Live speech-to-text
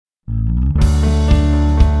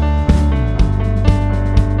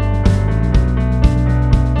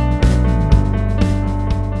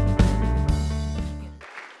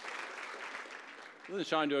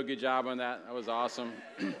Sean do a good job on that. That was awesome.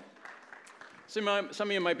 Some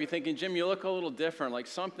of you might be thinking, Jim, you look a little different. Like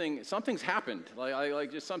something's happened.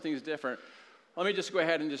 Like just something's different. Let me just go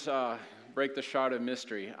ahead and just break the shroud of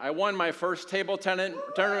mystery. I won my first table tennis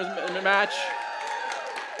tournament match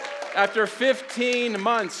after 15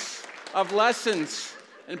 months of lessons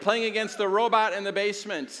and playing against the robot in the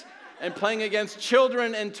basement and playing against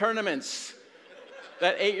children in tournaments.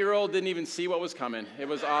 That 8-year-old didn't even see what was coming. It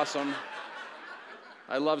was awesome.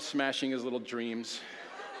 I love smashing his little dreams.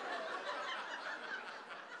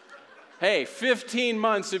 Hey, 15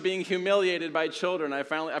 months of being humiliated by children. I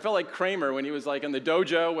felt like Kramer when he was like in the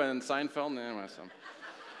dojo when Seinfeld.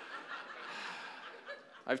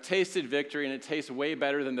 I've tasted victory, and it tastes way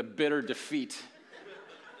better than the bitter defeat.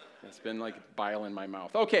 It's been like bile in my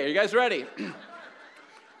mouth. Okay, are you guys ready?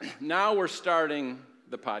 Now we're starting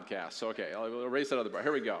the podcast. So, okay, I'll erase that other part.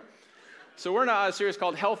 Here we go. So we're in a series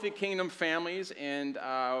called Healthy Kingdom Families, and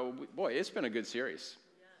boy, it's been a good series.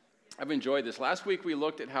 I've enjoyed this. Last week we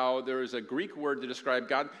looked at how there is a Greek word to describe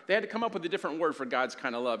God. They had to come up with a different word for God's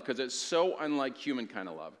kind of love because it's so unlike human kind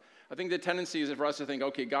of love. I think the tendency is for us to think,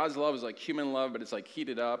 okay, God's love is like human love, but it's like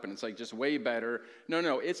heated up and it's like just way better.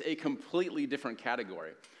 No, it's a completely different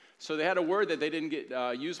category. So they had a word that they didn't get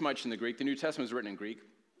used much in the Greek. The New Testament was written in Greek.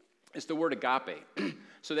 It's the word agape.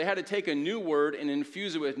 So they had to take a new word and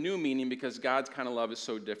infuse it with new meaning because God's kind of love is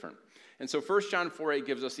so different. And so 1 John 4:8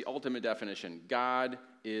 gives us the ultimate definition. God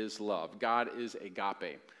is love. God is agape.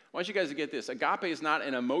 I want you guys to get this. Agape is not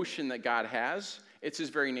an emotion that God has. It's his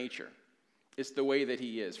very nature. It's the way that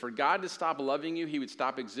he is. For God to stop loving you, he would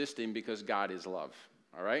stop existing because God is love.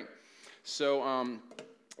 All right? So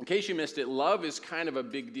in case you missed it, love is kind of a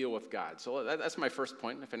big deal with God. So that's my first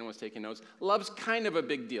point, if anyone's taking notes. Love's kind of a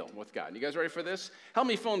big deal with God. You guys ready for this? Help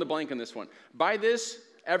me fill in the blank on this one. By this,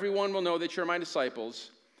 everyone will know that you're my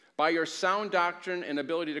disciples. By your sound doctrine and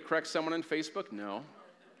ability to correct someone on Facebook? No.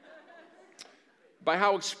 By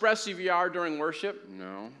how expressive you are during worship?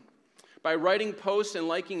 No. By writing posts and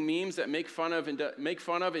liking memes that make fun of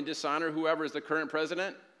and dishonor whoever is the current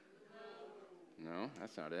president? No,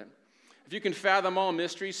 that's not it. If you can fathom all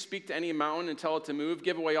mysteries, speak to any mountain and tell it to move,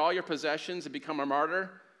 give away all your possessions and become a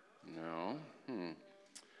martyr? No.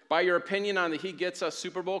 By your opinion on the He Gets Us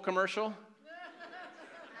Super Bowl commercial?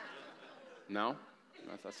 No,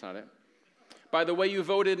 that's not it. By the way you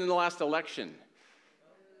voted in the last election?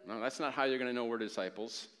 No, that's not how you're going to know we're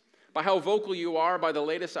disciples. By how vocal you are by the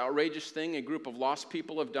latest outrageous thing a group of lost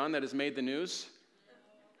people have done that has made the news?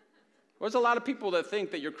 There's a lot of people that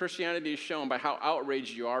think that your Christianity is shown by how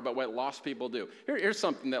outraged you are about what lost people do. Here's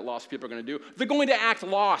something that lost people are going to do. They're going to act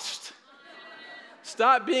lost.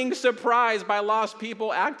 Stop being surprised by lost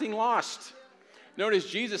people acting lost.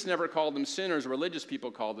 Notice Jesus never called them sinners. Religious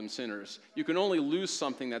people called them sinners. You can only lose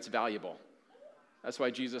something that's valuable. That's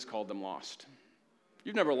why Jesus called them lost.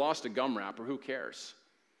 You've never lost a gum wrapper. Who cares?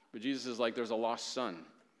 But Jesus is like, there's a lost son.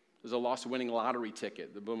 There's a lost winning lottery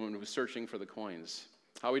ticket. The woman who was searching for the coins.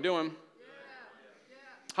 How we doing?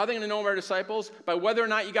 How are they going to know we're disciples? By whether or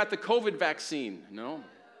not you got the COVID vaccine. No,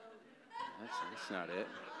 that's not it.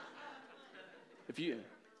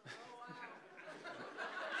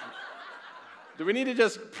 Do we need to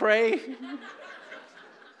just pray?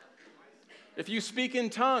 If you speak in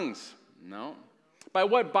tongues. No. By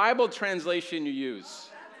what Bible translation you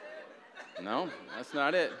use. No, that's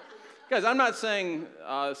not it. Guys, I'm not saying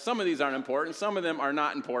some of these aren't important. Some of them are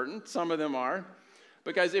not important. Some of them are.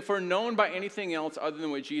 But guys, if we're known by anything else other than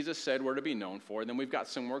what Jesus said we're to be known for, then we've got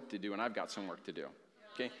some work to do, and I've got some work to do.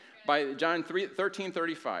 Okay? By John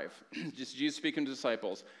 13:35, just Jesus speaking to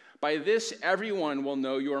disciples, by this everyone will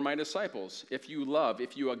know you are my disciples, if you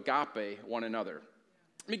agape one another.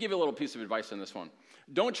 Let me give you a little piece of advice on this one.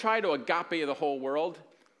 Don't try to agape the whole world.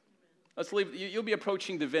 You'll be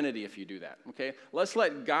approaching divinity if you do that, okay? Let's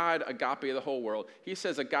let God agape the whole world. He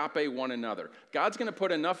says agape one another. God's going to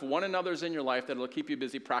put enough one another's in your life that it'll keep you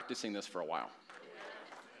busy practicing this for a while.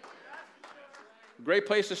 A great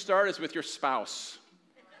place to start is with your spouse.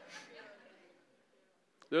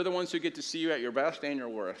 They're the ones who get to see you at your best and your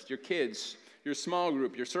worst. Your kids, your small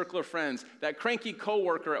group, your circle of friends, that cranky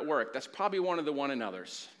coworker at work, that's probably one of the one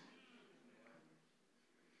another's.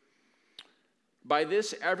 By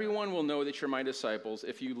this, everyone will know that you're my disciples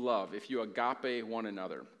if you agape one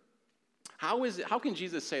another. How can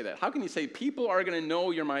Jesus say that? How can he say people are going to know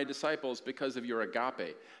you're my disciples because of your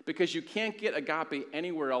agape? Because you can't get agape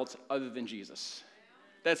anywhere else other than Jesus.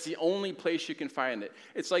 That's the only place you can find it.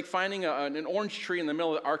 It's like finding an orange tree in the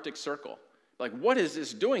middle of the Arctic Circle. Like, what is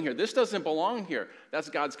this doing here? This doesn't belong here. That's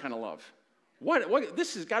God's kind of love. What?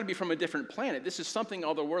 This has got to be from a different planet. This is something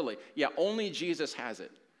otherworldly. Yeah, only Jesus has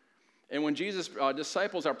it. And when Jesus'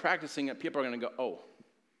 disciples are practicing it, people are going to go, oh,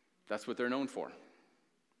 that's what they're known for.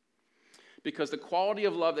 Because the quality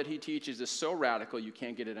of love that he teaches is so radical, you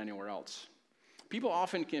can't get it anywhere else. People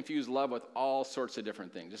often confuse love with all sorts of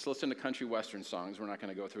different things. Just listen to country western songs. We're not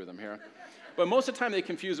going to go through them here. But most of the time, they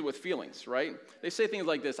confuse it with feelings, right? They say things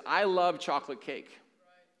like this: I love chocolate cake,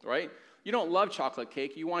 right? You don't love chocolate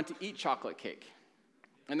cake. You want to eat chocolate cake.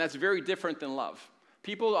 And that's very different than love.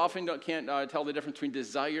 People often can't tell the difference between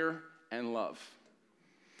desire and love.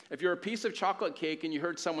 If you're a piece of chocolate cake and you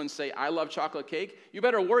heard someone say, I love chocolate cake, you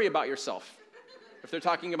better worry about yourself if they're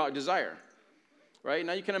talking about desire. Right?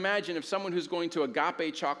 Now you can imagine if someone who's going to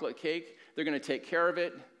agape chocolate cake, they're going to take care of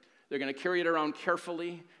it. They're going to carry it around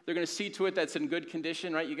carefully. They're going to see to it that's in good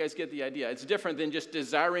condition, right? You guys get the idea. It's different than just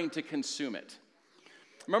desiring to consume it.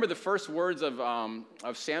 Remember the first words of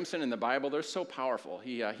Samson in the Bible? They're so powerful.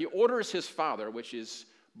 He orders his father, which is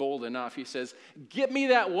bold enough. He says, get me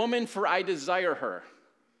that woman, for I desire her.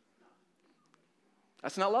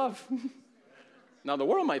 That's not love. Now the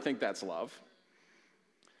world might think that's love.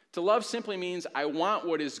 To love simply means I want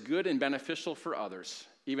what is good and beneficial for others,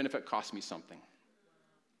 even if it costs me something.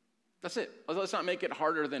 That's it. Let's not make it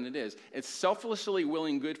harder than it is. It's selflessly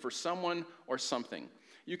willing good for someone or something.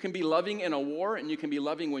 You can be loving in a war, and you can be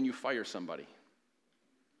loving when you fire somebody.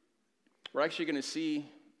 We're actually going to see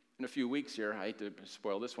in a few weeks here, I hate to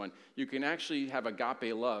spoil this one, you can actually have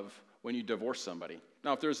agape love when you divorce somebody.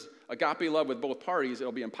 Now, if there's agape love with both parties,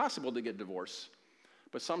 it'll be impossible to get divorced.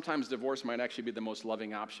 But sometimes divorce might actually be the most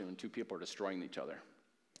loving option when two people are destroying each other.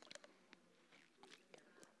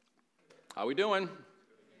 How we doing?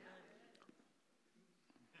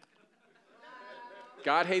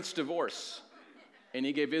 God hates divorce, and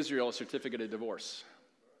he gave Israel a certificate of divorce.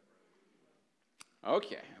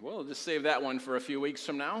 Okay, we'll just save that one for a few weeks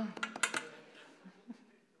from now.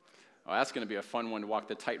 Oh, that's going to be a fun one to walk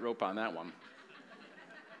the tightrope on that one.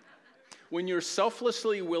 When you're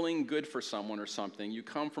selflessly willing good for someone or something, you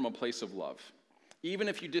come from a place of love. Even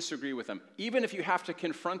if you disagree with them, even if you have to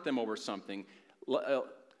confront them over something,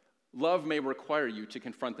 love may require you to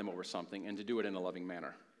confront them over something and to do it in a loving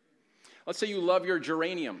manner. Let's say you love your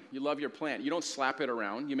geranium, you love your plant. You don't slap it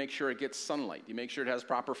around, you make sure it gets sunlight. You make sure it has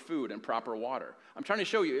proper food and proper water. I'm trying to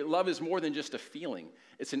show you, love is more than just a feeling.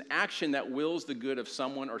 It's an action that wills the good of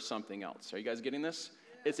someone or something else. Are you guys getting this?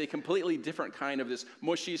 It's a completely different kind of this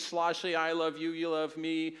mushy, sloshy, I love you, you love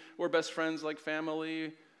me, we're best friends like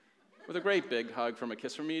family, with a great big hug from A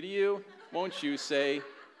Kiss From Me to You. Won't you say,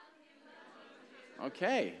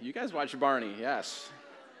 okay, you guys watch Barney, yes.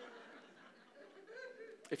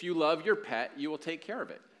 If you love your pet, you will take care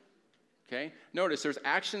of it, okay? Notice there's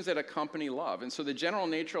actions that accompany love, and so the general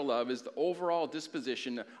nature of love is the overall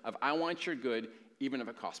disposition of I want your good, even if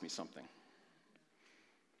it costs me something.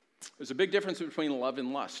 There's a big difference between love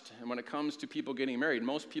and lust. And when it comes to people getting married,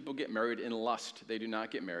 most people get married in lust. They do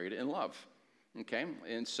not get married in love. Okay?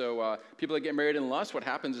 And so people that get married in lust, what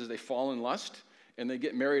happens is they fall in lust, and they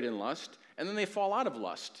get married in lust, and then they fall out of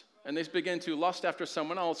lust. And they begin to lust after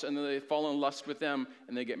someone else, and then they fall in lust with them,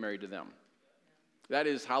 and they get married to them. That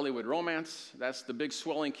is Hollywood romance. That's the big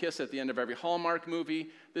swelling kiss at the end of every Hallmark movie.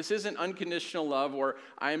 This isn't unconditional love where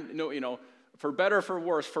for better or for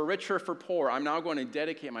worse, for richer or for poor, I'm now going to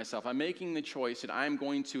dedicate myself. I'm making the choice that I'm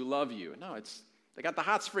going to love you. No, they got the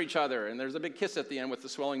hots for each other, and there's a big kiss at the end with the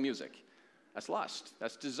swelling music. That's lust.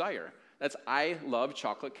 That's desire. That's I love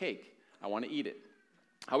chocolate cake. I want to eat it.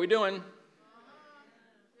 How we doing?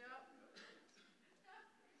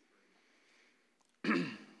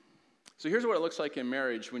 So here's what it looks like in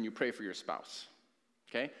marriage when you pray for your spouse.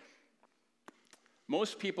 Okay?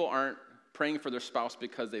 Most people aren't praying for their spouse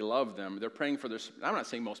because they love them. They're praying for I'm not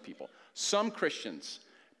saying most people. Some Christians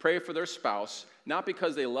pray for their spouse, not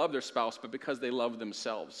because they love their spouse, but because they love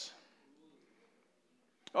themselves.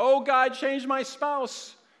 Oh, God, change my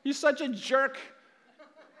spouse. He's such a jerk.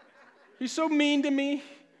 He's so mean to me.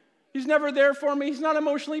 He's never there for me. He's not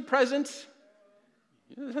emotionally present.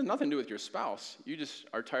 It has nothing to do with your spouse. You just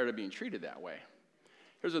are tired of being treated that way.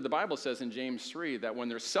 Here's what the Bible says in James 3, that when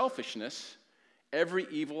there's selfishness, every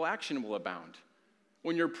evil action will abound.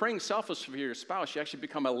 When you're praying selfish for your spouse, you actually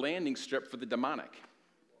become a landing strip for the demonic.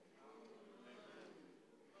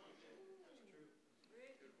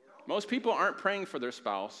 Most people aren't praying for their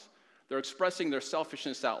spouse. They're expressing their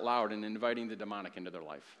selfishness out loud and inviting the demonic into their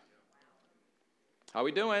life. How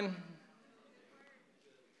we doing?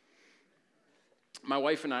 My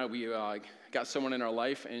wife and I, we got someone in our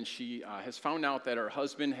life, and she has found out that her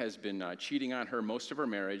husband has been cheating on her most of her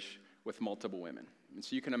marriage with multiple women. And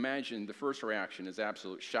so you can imagine the first reaction is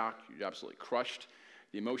absolute shock. You're absolutely crushed.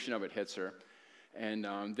 The emotion of it hits her. And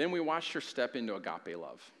then we watched her step into agape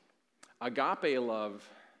love. Agape love,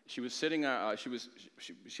 she was sitting,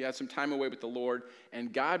 she had some time away with the Lord,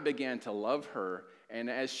 and God began to love her. And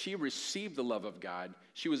as she received the love of God,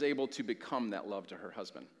 she was able to become that love to her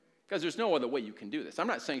husband. Because there's no other way you can do this. I'm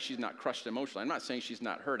not saying she's not crushed emotionally. I'm not saying she's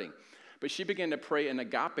not hurting. But she began to pray an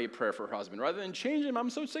agape prayer for her husband. Rather than change him, I'm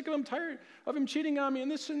so sick of him, tired of him cheating on me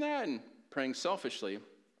and this and that, and praying selfishly,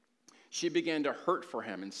 she began to hurt for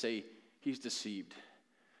him and say, he's deceived.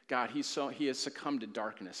 God, he has succumbed to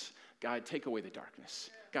darkness. God, take away the darkness.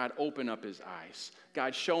 God, open up his eyes.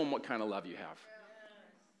 God, show him what kind of love you have.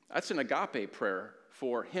 That's an agape prayer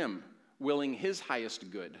for him, willing his highest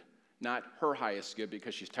good, not her highest good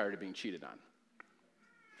because she's tired of being cheated on.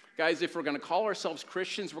 Guys, if we're going to call ourselves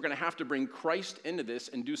Christians, we're going to have to bring Christ into this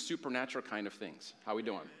and do supernatural kind of things. How we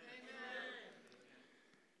doing?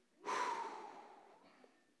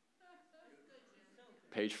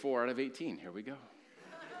 Page 4 out of 18. Here we go.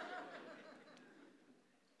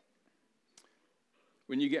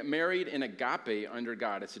 When you get married in agape under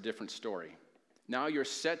God, it's a different story. Now you're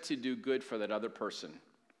set to do good for that other person.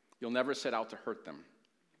 You'll never set out to hurt them.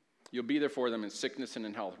 You'll be there for them in sickness and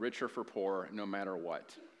in health, rich or for poor, no matter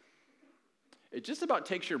what. It just about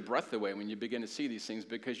takes your breath away when you begin to see these things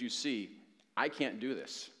because you see, I can't do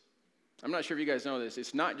this. I'm not sure if you guys know this.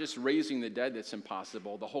 It's not just raising the dead that's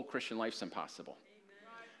impossible. The whole Christian life's impossible.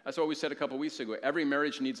 Amen. That's what we said a couple weeks ago. Every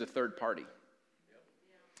marriage needs a third party.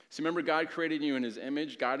 See, remember, God created you in his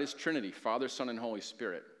image. God is Trinity, Father, Son, and Holy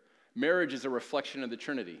Spirit. Marriage is a reflection of the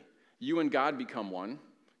Trinity. You and God become one.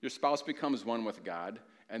 Your spouse becomes one with God,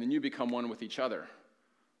 and then you become one with each other.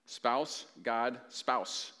 Spouse, God,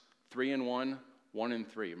 spouse. 3 in 1, 1 in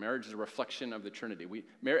 3. Marriage is a reflection of the Trinity.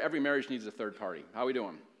 Every marriage needs a third party. How are we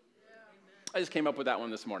doing? Yeah. I just came up with that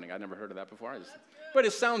one this morning. I'd never heard of that before. But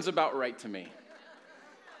it sounds about right to me.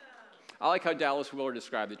 I like how Dallas Willard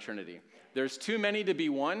described the Trinity. There's too many to be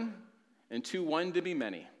one, and too one to be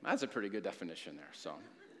many. That's a pretty good definition there. So,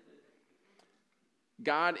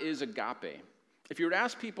 God is agape. If you were to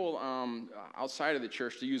ask people outside of the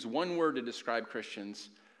church to use one word to describe Christians,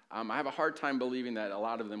 I have a hard time believing that a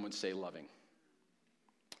lot of them would say loving.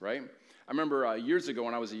 Right? I remember years ago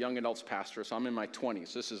when I was a young adults pastor, so I'm in my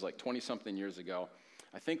 20s. This is like 20-something years ago.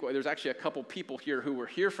 I think there's actually a couple people here who were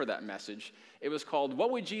here for that message. It was called,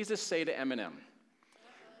 What Would Jesus Say to Eminem?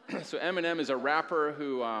 So Eminem is a rapper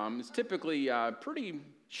who is typically pretty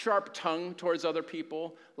sharp-tongued towards other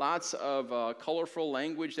people, lots of colorful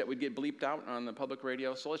language that would get bleeped out on the public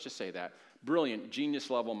radio. So let's just say that. Brilliant,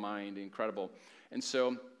 genius-level mind, incredible. And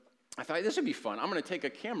so I thought, this would be fun. I'm going to take a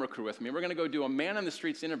camera crew with me. We're going to go do a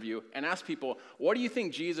man-on-the-streets interview and ask people, what do you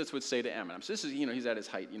think Jesus would say to Eminem? So this is, he's at his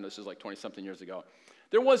height. This is like 20-something years ago.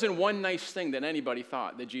 There wasn't one nice thing that anybody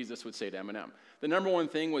thought that Jesus would say to Eminem. The number one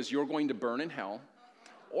thing was, you're going to burn in hell,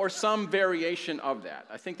 or some variation of that.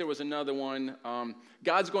 I think there was another one,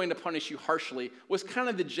 God's going to punish you harshly, was kind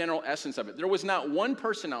of the general essence of it. There was not one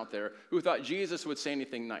person out there who thought Jesus would say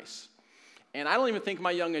anything nice. And I don't even think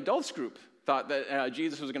my young adults group thought that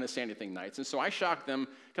Jesus was going to say anything nice. And so I shocked them.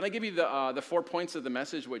 Can I give you the 4 points of the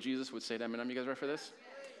message, what Jesus would say to Eminem? You guys ready for this?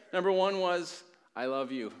 Number 1 was, I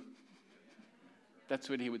love you. That's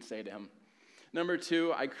what he would say to him. Number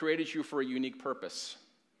 2, I created you for a unique purpose.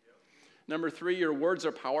 Number 3, your words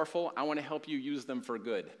are powerful. I want to help you use them for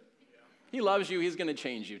good. He loves you. He's going to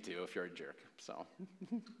change you too if you're a jerk. So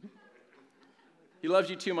he loves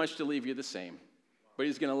you too much to leave you the same, but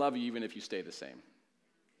he's going to love you even if you stay the same.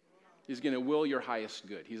 He's going to will your highest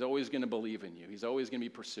good. He's always going to believe in you. He's always going to be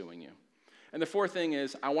pursuing you. And the 4th thing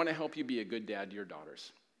is, I want to help you be a good dad to your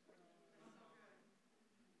daughters.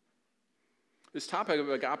 This topic of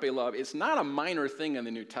agape love, it's not a minor thing in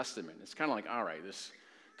the New Testament. It's kind of like, all right, this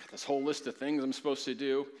whole list of things I'm supposed to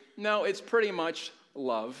do. No, it's pretty much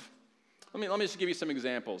love. Let me just give you some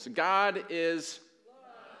examples. God is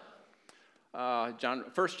 1 John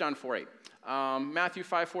 4:8. Matthew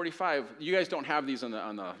 5:45. You guys don't have these on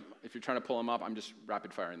the. If you're trying to pull them up, I'm just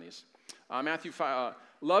rapid firing these. Matthew 5.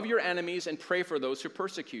 Love your enemies and pray for those who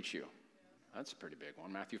persecute you. That's a pretty big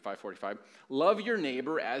one. Matthew 5:45. Love your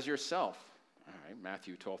neighbor as yourself. All right,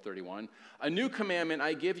 Matthew 12:31. A new commandment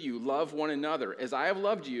I give you, love one another. As I have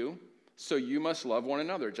loved you, so you must love one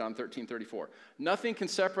another. John 13:34. Nothing can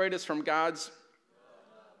separate us from God's.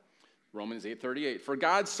 Romans 8:38. For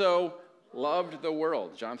God so loved the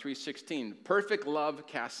world. John 3:16. Perfect love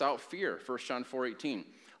casts out fear. 1 John 4:18.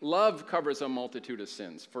 Love covers a multitude of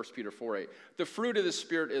sins. 1 Peter 4:8. The fruit of the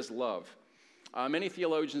Spirit is love. Many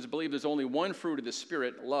theologians believe there's only one fruit of the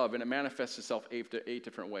Spirit, love, and it manifests itself eight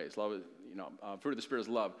different ways. Love, fruit of the Spirit is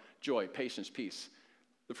love, joy, patience, peace.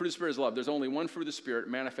 The fruit of the Spirit is love. There's only one fruit of the Spirit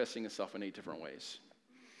manifesting itself in 8 different ways.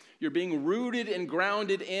 You're being rooted and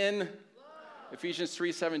grounded in Ephesians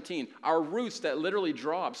 3:17. Our roots that literally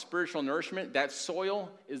draw up spiritual nourishment, that soil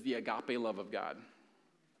is the agape love of God.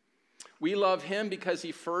 We love him because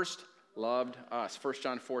he first loved us. 1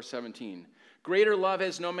 John 4:17. Greater love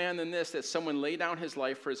has no man than this, that someone lay down his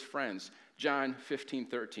life for his friends. John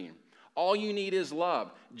 15:13. All you need is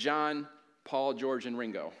love. John, Paul, George, and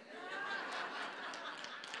Ringo.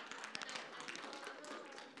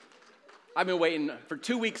 I've been waiting for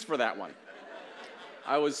 2 weeks for that one.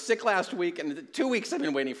 I was sick last week, and 2 weeks I've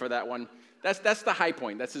been waiting for that one. That's the high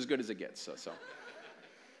point. That's as good as it gets. So.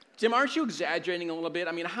 Jim, aren't you exaggerating a little bit?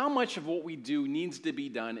 I mean, how much of what we do needs to be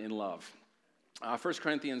done in love? 1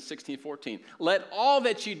 Corinthians 16:14. Let all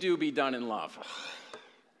that you do be done in love.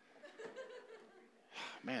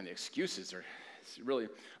 Man, the excuses are really...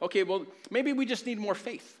 Okay, well, maybe we just need more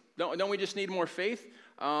faith. Don't we just need more faith?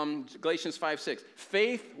 Galatians 5:6.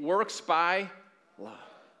 Faith works by love.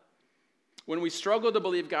 When we struggle to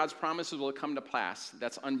believe God's promises will come to pass,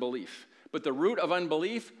 that's unbelief. But the root of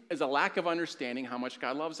unbelief is a lack of understanding how much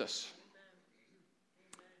God loves us.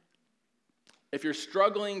 If you're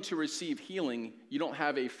struggling to receive healing, you don't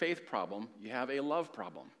have a faith problem, you have a love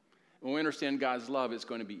problem. When we understand God's love, it's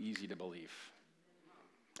going to be easy to believe.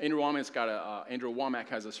 Andrew Womack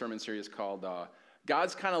has a sermon series called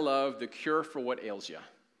God's Kind of Love, the Cure for What Ails You.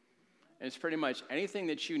 And it's pretty much anything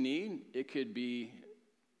that you need, it could be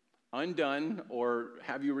undone or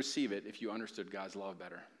have you receive it if you understood God's love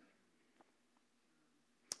better.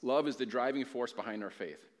 Love is the driving force behind our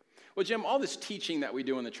faith. Well, Jim, all this teaching that we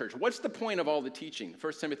do in the church, what's the point of all the teaching?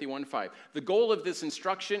 1 Timothy 1:5. The goal of this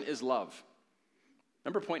instruction is love.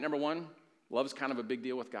 Remember point number 1? Love's kind of a big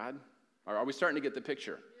deal with God? Or are we starting to get the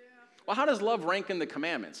picture? Yeah. Well, how does love rank in the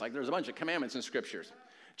commandments? Like there's a bunch of commandments in scriptures.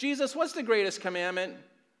 Jesus, what's the greatest commandment?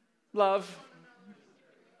 Love.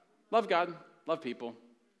 Love God. Love people.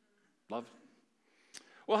 Love.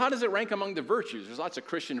 Well, how does it rank among the virtues? There's lots of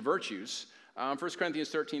Christian virtues. 1 Corinthians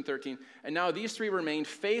 13:13. And now these three remain,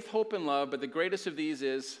 faith, hope, and love, but the greatest of these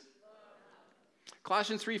is love.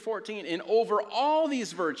 Colossians 3:14. And over all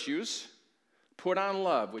these virtues, put on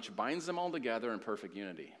love, which binds them all together in perfect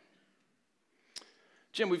unity.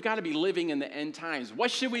 Jim, we've got to be living in the end times.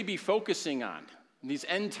 What should we be focusing on in these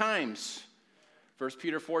end times? 1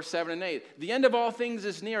 Peter 4:7-8. The end of all things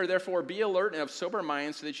is near, therefore be alert and of sober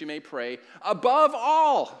mind so that you may pray. Above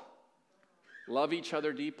all, love each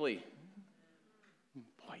other deeply.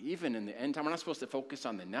 Boy, even in the end time, we're not supposed to focus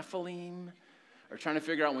on the Nephilim or trying to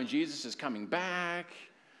figure out when Jesus is coming back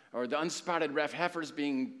or the unspotted red heifers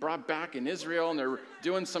being brought back in Israel and they're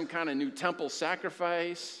doing some kind of new temple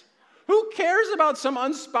sacrifice. Who cares about some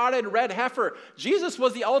unspotted red heifer? Jesus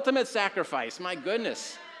was the ultimate sacrifice. My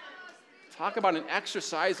goodness. Talk about an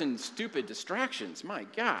exercise in stupid distractions. My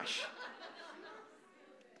gosh.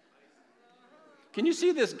 Can you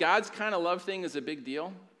see this God's kind of love thing is a big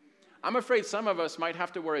deal? I'm afraid some of us might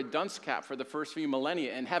have to wear a dunce cap for the first few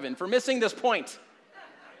millennia in heaven for missing this point.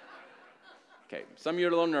 Okay, some of you are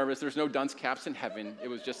a little nervous. There's no dunce caps in heaven. It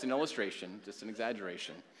was just an illustration, just an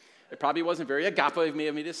exaggeration. It probably wasn't very agape of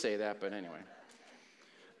me to say that, but anyway.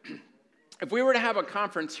 If we were to have a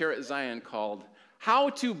conference here at Zion called How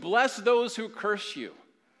to Bless Those Who Curse You,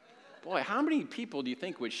 boy, how many people do you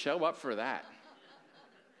think would show up for that?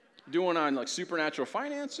 Doing on like supernatural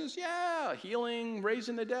finances? Yeah. Healing,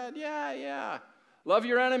 raising the dead? Yeah. Love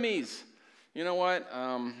your enemies. You know what?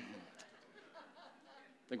 I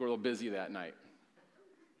think we're a little busy that night.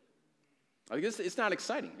 I guess it's not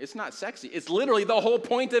exciting. It's not sexy. It's literally the whole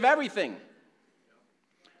point of everything.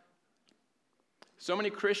 So many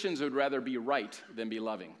Christians would rather be right than be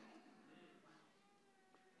loving.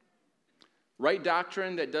 Right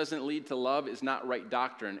doctrine that doesn't lead to love is not right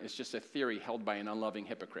doctrine. It's just a theory held by an unloving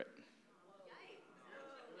hypocrite.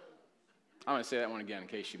 I'm going to say that one again in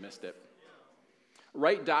case you missed it.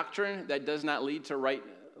 Right doctrine that does not lead to right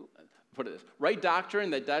doctrine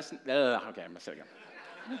that doesn't... okay, I'm going to say it again.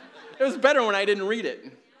 It was better when I didn't read it.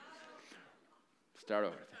 Start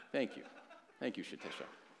over. Thank you. Thank you, Shatisha.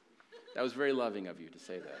 That was very loving of you to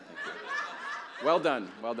say that. Thank you. Well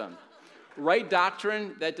done. Right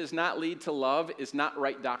doctrine that does not lead to love is not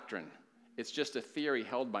right doctrine. It's just a theory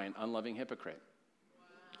held by an unloving hypocrite.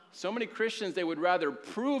 So many Christians, they would rather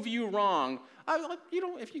prove you wrong.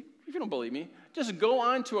 If you don't believe me, just go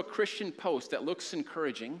on to a Christian post that looks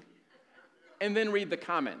encouraging and then read the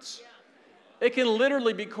comments. It can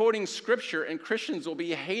literally be quoting scripture and Christians will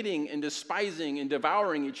be hating and despising and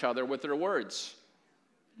devouring each other with their words.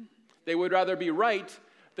 They would rather be right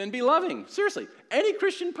than be loving. Seriously, any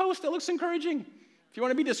Christian post that looks encouraging. If you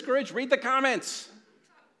want to be discouraged, read the comments.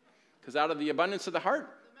 Because out of the abundance of the heart,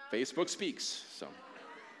 Facebook speaks. So,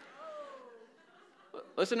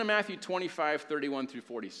 Listen to Matthew 25, 31 through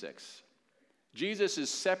 46. Jesus is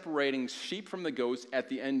separating sheep from the goats at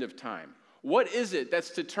the end of time. What is it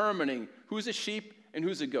that's determining who's a sheep and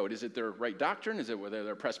who's a goat? Is it their right doctrine? Is it whether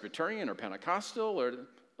they're Presbyterian or Pentecostal? Or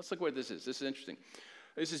let's look what this is. This is interesting.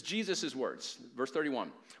 This is Jesus' words, verse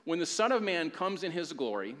 31. When the Son of Man comes in his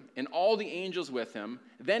glory and all the angels with him,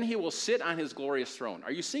 then he will sit on his glorious throne.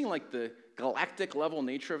 Are you seeing like the galactic level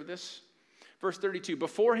nature of this? Verse 32,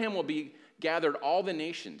 before him will be gathered all the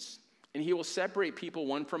nations, and he will separate people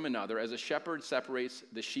one from another as a shepherd separates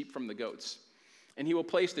the sheep from the goats. And he will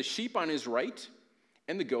place the sheep on his right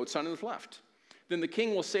and the goats on his left. Then the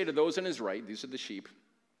king will say to those on his right, these are the sheep,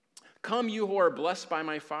 come, you who are blessed by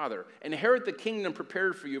my Father, inherit the kingdom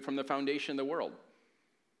prepared for you from the foundation of the world.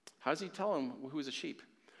 How does he tell him who's a sheep?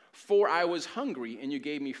 For I was hungry, and you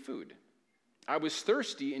gave me food. I was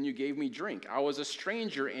thirsty, and you gave me drink. I was a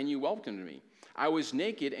stranger, and you welcomed me. I was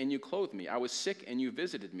naked, and you clothed me. I was sick, and you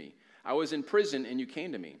visited me. I was in prison, and you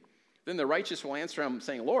came to me. Then the righteous will answer him,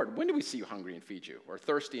 saying, Lord, when did we see you hungry and feed you, or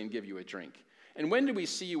thirsty and give you a drink? And when did we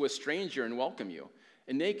see you a stranger and welcome you,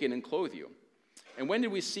 and naked and clothe you? And when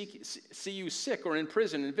did we see you sick or in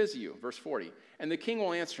prison and visit you? Verse 40. And the king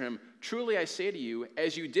will answer him, truly I say to you,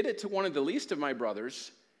 as you did it to one of the least of my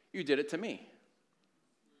brothers, you did it to me.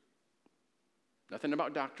 Nothing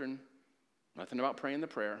about doctrine, nothing about praying the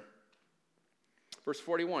prayer. Verse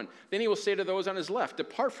 41. Then he will say to those on his left,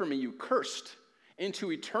 depart from me, you cursed,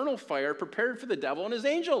 into eternal fire prepared for the devil and his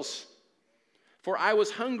angels. For I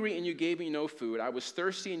was hungry, and you gave me no food. I was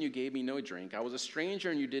thirsty, and you gave me no drink. I was a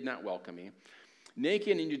stranger, and you did not welcome me.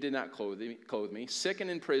 Naked, and you did not clothe me. Sick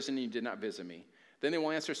and in prison, and you did not visit me. Then they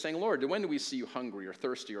will answer, saying, Lord, when did we see you hungry or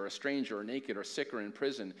thirsty or a stranger or naked or sick or in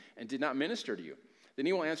prison and did not minister to you? Then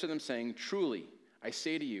he will answer them, saying, truly, I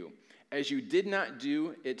say to you, as you did not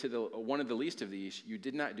do it to one of the least of these, you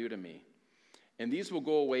did not do to me. And these will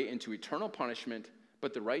go away into eternal punishment,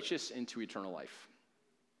 but the righteous into eternal life.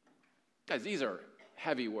 Guys, these are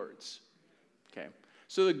heavy words. Okay.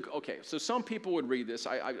 So some people would read this.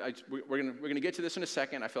 We're gonna get to this in a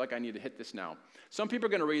second. I feel like I need to hit this now. Some people are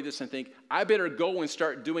gonna read this and think, I better go and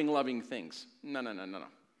start doing loving things. No.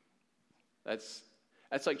 That's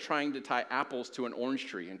like trying to tie apples to an orange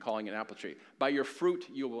tree and calling it an apple tree. By your fruit,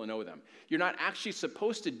 you will know them. You're not actually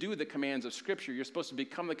supposed to do the commands of Scripture. You're supposed to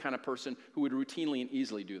become the kind of person who would routinely and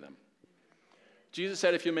easily do them. Jesus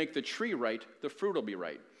said, if you make the tree right, the fruit will be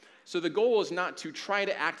right. So the goal is not to try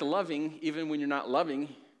to act loving even when you're not loving.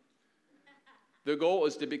 The goal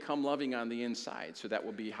is to become loving on the inside, so that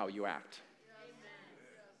will be how you act.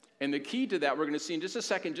 And the key to that, we're going to see in just a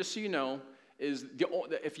second, just so you know, is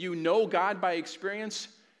if you know God by experience,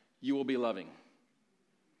 you will be loving.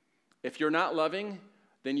 If you're not loving,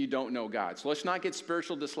 then you don't know God. So let's not get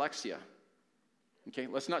spiritual dyslexia. Okay,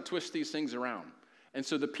 let's not twist these things around. And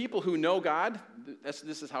so the people who know God, this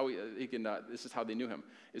is how they knew him,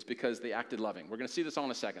 is because they acted loving. We're going to see this all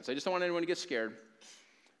in a second. So I just don't want anyone to get scared.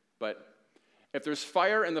 But if there's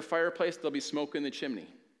fire in the fireplace, there'll be smoke in the chimney.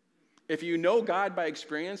 If you know God by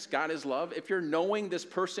experience, God is love. If you're knowing this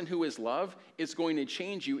person who is love, it's going to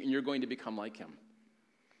change you and you're going to become like him.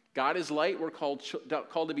 God is light. We're called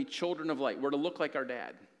to be children of light. We're to look like our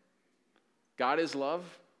dad. God is love.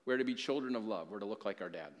 We're to be children of love. We're to look like our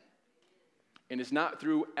dad. And it's not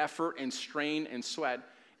through effort and strain and sweat.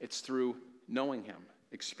 It's through knowing him,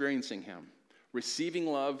 experiencing him, receiving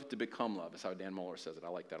love to become love. Is how Dan Mohler says it. I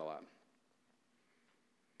like that a lot.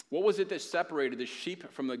 What was it that separated the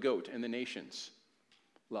sheep from the goat and the nations?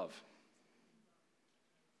 Love.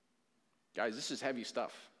 Guys, this is heavy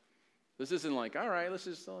stuff. This isn't like, all right, let's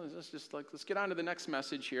get on to the next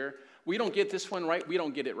message here. We don't get this one right. We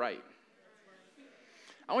don't get it right.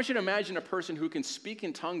 I want you to imagine a person who can speak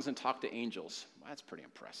in tongues and talk to angels. Well, that's pretty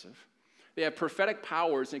impressive. They have prophetic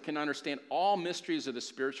powers and can understand all mysteries of the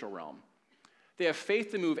spiritual realm. They have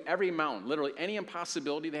faith to move every mountain. Literally any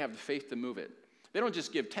impossibility, they have the faith to move it. They don't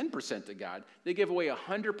just give 10% to God. They give away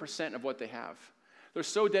 100% of what they have. They're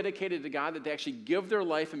so dedicated to God that they actually give their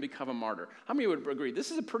life and become a martyr. How many would agree?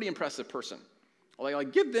 This is a pretty impressive person.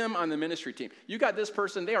 Like get them on the ministry team. You got this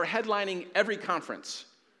person. They are headlining every conference.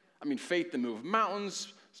 I mean, faith to move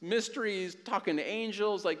mountains, mysteries, talking to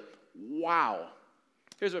angels. Like, wow.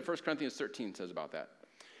 Here's what 1 Corinthians 13 says about that.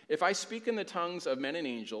 If I speak in the tongues of men and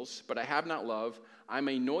angels, but I have not love, I'm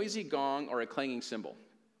a noisy gong or a clanging cymbal.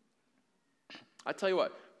 I tell you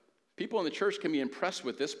what, people in the church can be impressed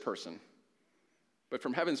with this person, but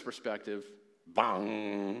from heaven's perspective,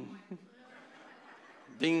 bong,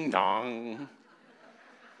 ding dong.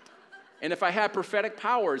 And if I have prophetic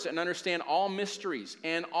powers and understand all mysteries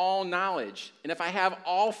and all knowledge, and if I have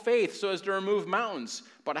all faith so as to remove mountains,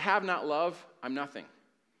 but I have not love, I'm nothing.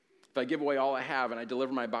 If I give away all I have and I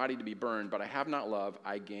deliver my body to be burned, but I have not love,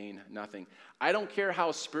 I gain nothing. I don't care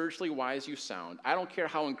how spiritually wise you sound. I don't care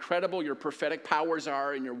how incredible your prophetic powers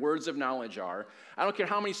are and your words of knowledge are. I don't care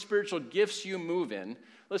how many spiritual gifts you move in.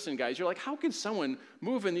 Listen, guys, you're like, how can someone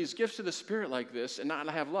move in these gifts of the Spirit like this and not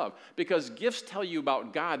have love? Because gifts tell you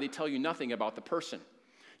about God. They tell you nothing about the person.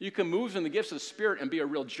 You can move in the gifts of the Spirit and be a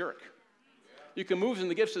real jerk. You can move in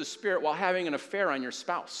the gifts of the Spirit while having an affair on your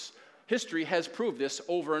spouse. History has proved this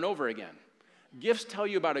over and over again. Gifts tell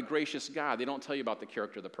you about a gracious God. They don't tell you about the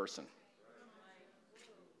character of the person.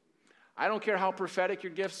 I don't care how prophetic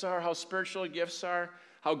your gifts are, how spiritual your gifts are,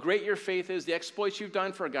 how great your faith is, the exploits you've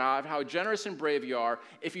done for God, how generous and brave you are.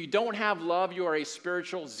 If you don't have love, you are a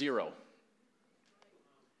spiritual zero.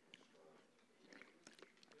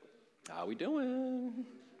 How we doing?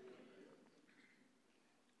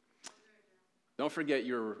 Don't forget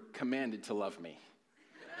you're commanded to love me.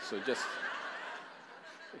 So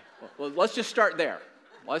let's just start there.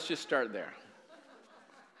 Let's just start there.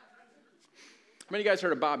 How many of you guys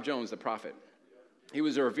heard of Bob Jones, the prophet? He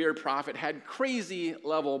was a revered prophet, had crazy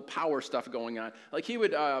level power stuff going on. Like he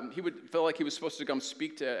would feel like he was supposed to come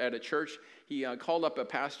speak at a church. He called up a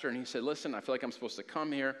pastor and he said, listen, I feel like I'm supposed to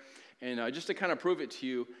come here. And just to kind of prove it to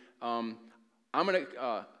you,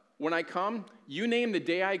 when I come, you name the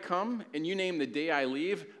day I come, and you name the day I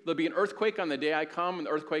leave. There'll be an earthquake on the day I come, and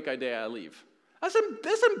an earthquake on the day I leave. That's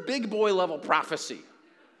some big boy level prophecy,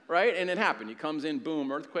 right? And it happened. He comes in,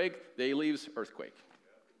 boom, earthquake. Day leaves, earthquake.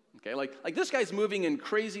 Okay, like this guy's moving in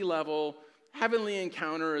crazy level, heavenly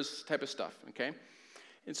encounters type of stuff. Okay,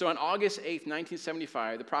 and so on August 8th,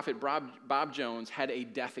 1975, the prophet Bob Jones had a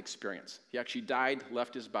death experience. He actually died,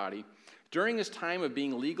 left his body. During his time of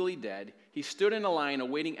being legally dead, he stood in a line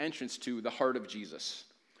awaiting entrance to the heart of Jesus.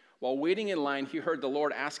 While waiting in line, he heard the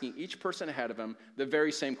Lord asking each person ahead of him the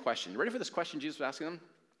very same question. You ready for this question Jesus was asking them?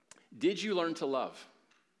 Did you learn to love?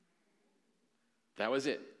 That was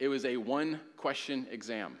it. It was a one-question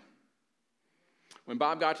exam. When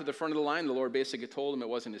Bob got to the front of the line, the Lord basically told him it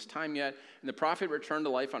wasn't his time yet, and the prophet returned to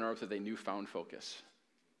life on earth with a newfound focus.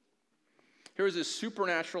 Here was this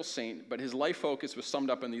supernatural saint, but his life focus was summed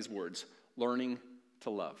up in these words: learning to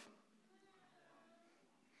love.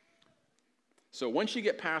 So once you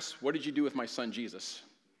get past, what did you do with my son Jesus?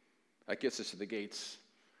 That gets us to the gates.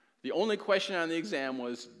 The only question on the exam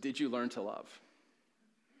was, did you learn to love?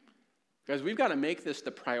 Guys, we've got to make this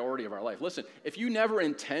the priority of our life. Listen, if you never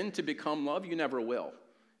intend to become love, you never will.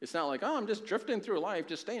 It's not like, I'm just drifting through life,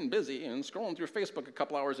 just staying busy and scrolling through Facebook a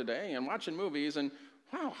couple hours a day and watching movies, and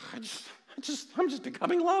wow, I'm just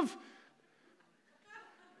becoming love.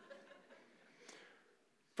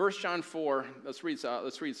 1 John 4, let's read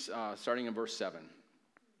starting in verse 7.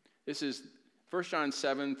 This is 1 John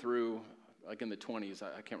 7 through, like in the 20s,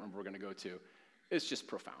 I can't remember where we're going to go to. It's just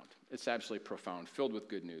profound. It's absolutely profound, filled with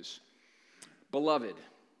good news. Beloved,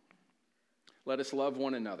 let us love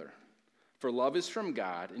one another, for love is from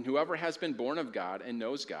God, and whoever has been born of God and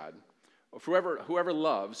knows God, or whoever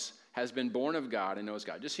loves has been born of God and knows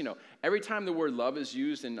God. Just so you know, every time the word love is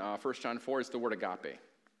used in 1 John 4, it's the word agape.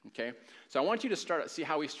 Okay? So I want you to see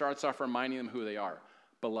how he starts off reminding them who they are.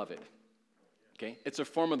 Beloved. Okay? It's a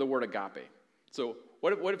form of the word agape. So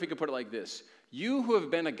what if we could put it like this? You who have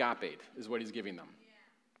been agape is what he's giving them.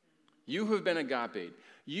 You who have been agape.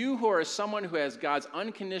 You who are someone who has God's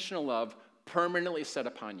unconditional love permanently set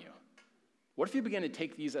upon you. What if you begin to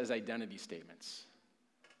take these as identity statements?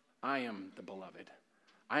 I am the beloved.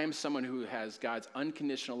 I am someone who has God's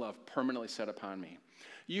unconditional love permanently set upon me.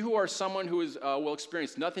 You who are someone who will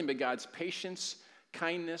experience nothing but God's patience,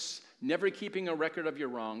 kindness, never keeping a record of your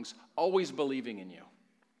wrongs, always believing in you.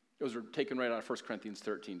 Those are taken right out of 1 Corinthians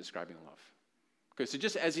 13, describing love. Okay, so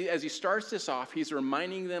just as he starts this off, he's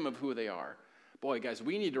reminding them of who they are. Boy, guys,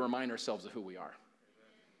 we need to remind ourselves of who we are.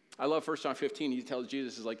 I love 1 John 15. He tells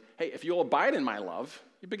Jesus, he's like, hey, if you'll abide in my love,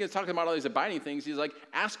 he begins talking about all these abiding things. He's like,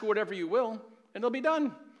 ask whatever you will, and it'll be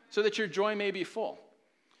done, so that your joy may be full.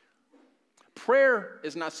 Prayer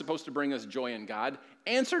is not supposed to bring us joy in God.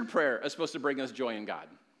 Answered prayer is supposed to bring us joy in God.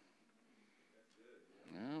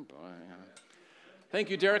 Oh, boy. Thank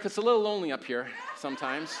you, Derek. It's a little lonely up here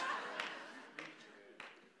sometimes.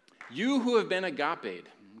 You who have been agape.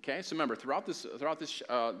 Okay, so remember, throughout this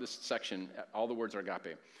section, all the words are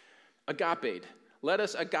agape. Agape. Let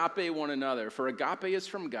us agape one another, for agape is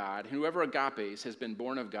from God, and whoever agapes has been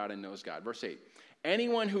born of God and knows God. Verse 8.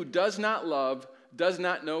 Anyone who does not love does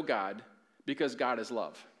not know God, because God is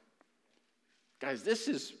love. Guys, this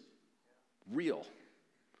is real.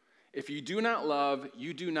 If you do not love,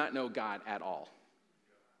 you do not know God at all.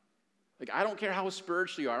 Like, I don't care how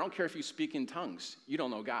spiritual you are. I don't care if you speak in tongues. You don't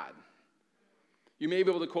know God. You may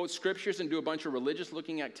be able to quote scriptures and do a bunch of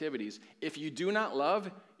religious-looking activities. If you do not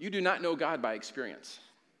love, you do not know God by experience.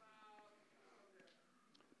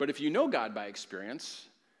 But if you know God by experience,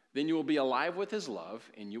 then you will be alive with his love,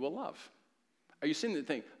 and you will love. Are you seeing the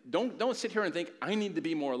thing? Don't sit here and think, I need to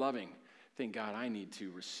be more loving. Think, God, I need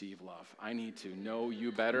to receive love. I need to know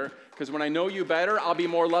you better. Because when I know you better, I'll be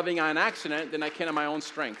more loving on accident than I can on my own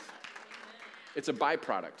strength. It's a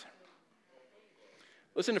byproduct.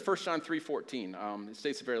 Listen to 1 John 3:14. It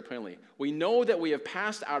states it very plainly. We know that we have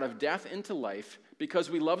passed out of death into life because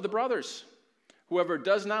we love the brothers. Whoever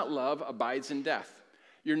does not love abides in death.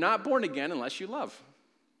 You're not born again unless you love.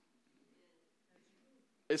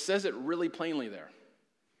 It says it really plainly there.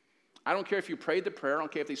 I don't care if you prayed the prayer. I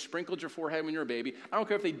don't care if they sprinkled your forehead when you were a baby. I don't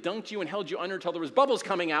care if they dunked you and held you under until there was bubbles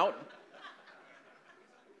coming out.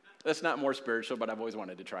 That's not more spiritual, but I've always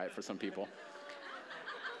wanted to try it for some people.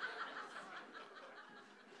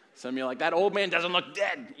 Some of you are like, that old man doesn't look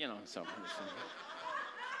dead. So.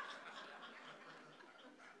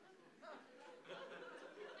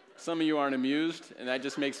 Some of you aren't amused, and that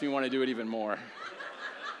just makes me want to do it even more.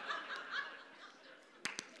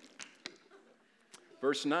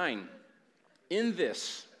 Verse 9, in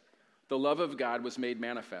this, the love of God was made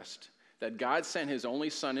manifest, that God sent his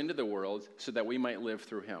only Son into the world so that we might live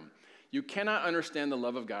through him. You cannot understand the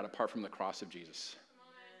love of God apart from the cross of Jesus.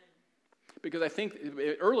 Because I think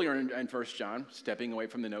earlier in 1 John, stepping away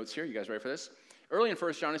from the notes here, you guys ready for this? Early in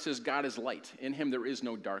 1 John, it says, God is light. In him there is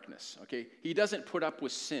no darkness. Okay? He doesn't put up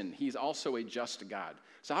with sin. He's also a just God.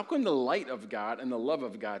 So how can the light of God and the love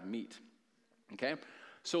of God meet? Okay?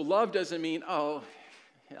 So love doesn't mean,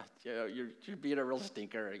 you're being a real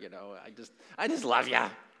stinker, I just love you.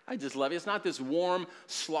 I just love you. It's not this warm,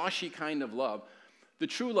 sloshy kind of love. The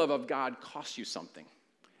true love of God costs you something.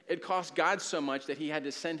 It cost God so much that he had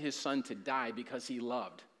to send his Son to die because he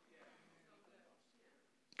loved.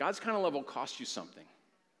 God's kind of love will cost you something.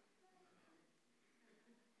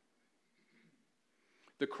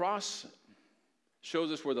 The cross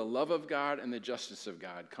shows us where the love of God and the justice of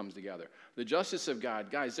God comes together. The justice of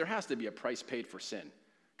God, guys, there has to be a price paid for sin.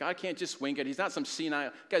 God can't just wink it. He's not some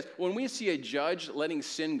senile. Guys, when we see a judge letting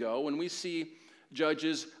sin go, when we see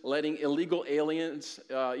judges letting illegal aliens,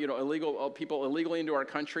 illegal people illegally into our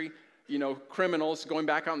country, criminals going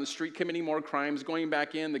back out on the street, committing more crimes, going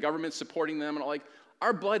back in, the government supporting them, and all,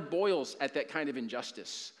 our blood boils at that kind of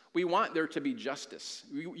injustice. We want there to be justice.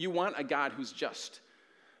 You want a God who's just.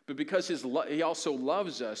 But because he also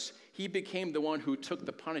loves us, he became the one who took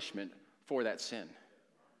the punishment for that sin.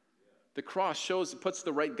 The cross puts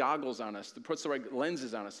the right goggles on us, puts the right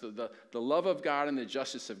lenses on us. The love of God and the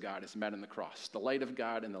justice of God is met in the cross. The light of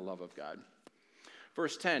God and the love of God.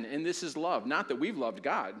 Verse 10, and this is love, not that we've loved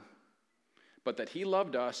God, but that he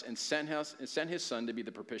loved us and sent his Son to be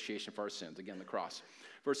the propitiation for our sins. Again, the cross.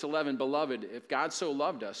 Verse 11, beloved, if God so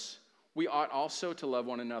loved us, we ought also to love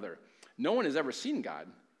one another. No one has ever seen God.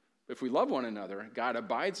 If we love one another, God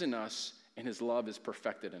abides in us, and his love is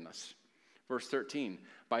perfected in us. Verse 13,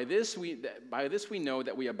 by this we know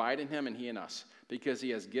that we abide in him and he in us, because he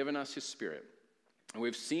has given us his Spirit. And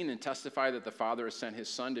we've seen and testified that the Father has sent his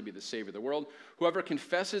Son to be the Savior of the world. Whoever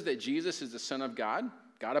confesses that Jesus is the Son of God,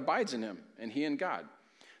 God abides in him, and he in God.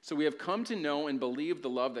 So we have come to know and believe the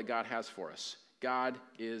love that God has for us. God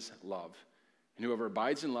is love. And whoever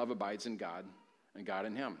abides in love abides in God, and God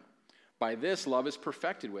in him. By this, love is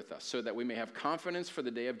perfected with us, so that we may have confidence for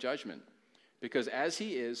the day of judgment. Because as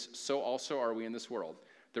he is, so also are we in this world.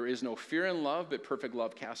 There is no fear in love, but perfect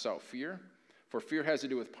love casts out fear. For fear has to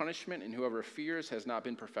do with punishment, and whoever fears has not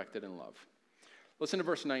been perfected in love. Listen to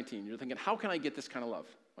verse 19. You're thinking, how can I get this kind of love?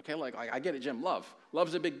 Okay, I get it, Jim. Love.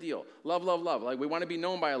 Love's a big deal. Love, love, love. We want to be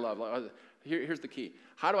known by a love. Here's the key.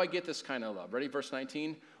 How do I get this kind of love? Ready? Verse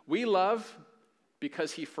 19. We love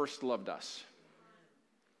because he first loved us.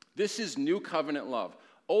 This is new covenant love.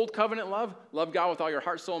 Old covenant love, love God with all your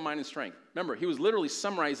heart, soul, mind, and strength. Remember, he was literally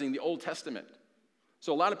summarizing the Old Testament.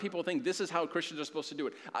 So a lot of people think this is how Christians are supposed to do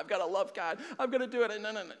it. I've got to love God. I've got to do it.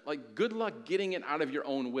 No. Good luck getting it out of your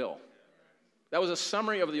own will. That was a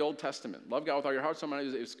summary of the Old Testament. Love God with all your heart, soul,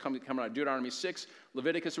 mind. It was coming out of Deuteronomy 6,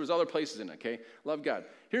 Leviticus. There was other places in it, okay? Love God.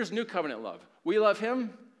 Here's new covenant love. We love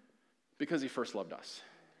him because he first loved us.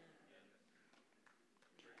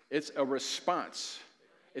 It's a response.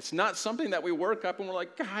 It's not something that we work up and we're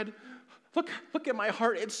like, God, look at my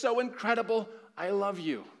heart. It's so incredible. I love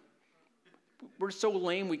you. We're so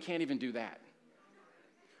lame we can't even do that.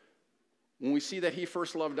 When we see that he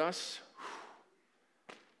first loved us,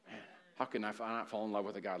 man, how can I not fall in love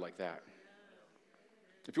with a God like that?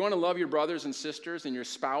 If you want to love your brothers and sisters and your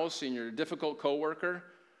spouse and your difficult coworker,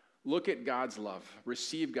 Look at God's love.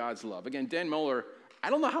 Receive God's love. Again, Dan Mohler, I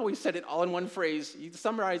don't know how he said it all in one phrase. He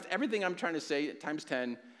summarized everything I'm trying to say times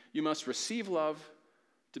 10. You must receive love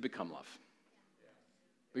to become love.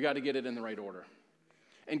 We got to get it in the right order.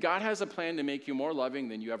 And God has a plan to make you more loving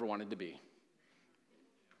than you ever wanted to be.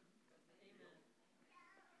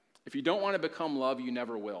 If you don't want to become love, you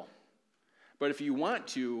never will. But if you want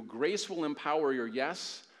to, grace will empower your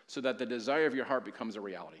yes so that the desire of your heart becomes a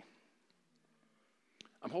reality.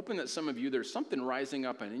 I'm hoping that some of you, there's something rising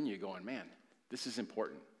up and in you going, man, this is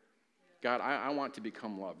important. God, I want to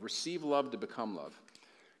become love. Receive love to become love.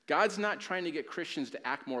 God's not trying to get Christians to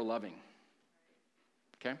act more loving.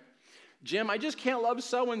 Okay? Jim, I just can't love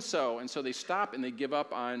so-and-so. And so they stop and they give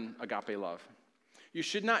up on agape love. You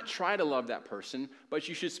should not try to love that person, but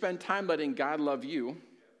you should spend time letting God love you,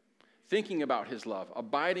 thinking about his love,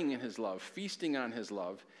 abiding in his love, feasting on his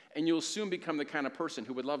love, and you'll soon become the kind of person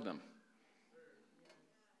who would love them.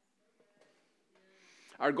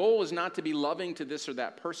 Our goal is not to be loving to this or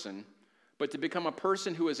that person, but to become a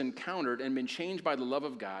person who has encountered and been changed by the love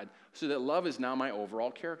of God so that love is now my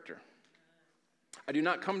overall character. I do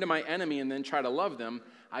not come to my enemy and then try to love them.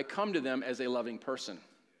 I come to them as a loving person.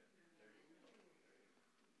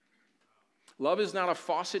 Love is not a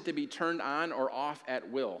faucet to be turned on or off at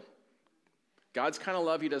will. God's kind of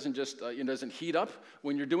love, he doesn't just he doesn't heat up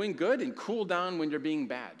when you're doing good and cool down when you're being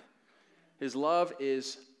bad. His love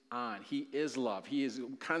is on. He is love. He is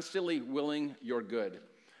constantly willing your good.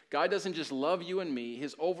 God doesn't just love you and me.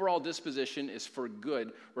 His overall disposition is for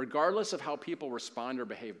good, regardless of how people respond or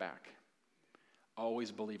behave back.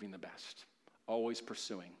 Always believing the best, always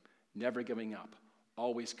pursuing, never giving up,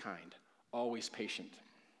 always kind, always patient.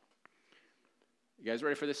 You guys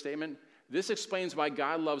ready for this statement? This explains why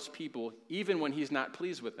God loves people even when he's not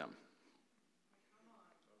pleased with them.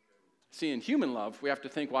 See, in human love, we have to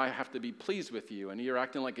think, well, I have to be pleased with you, and you're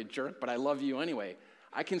acting like a jerk, but I love you anyway.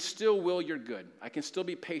 I can still will your good. I can still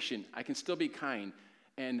be patient. I can still be kind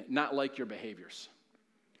and not like your behaviors.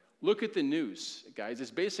 Look at the news, guys.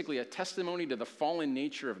 It's basically a testimony to the fallen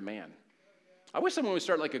nature of man. I wish someone would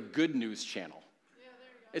start like a good news channel.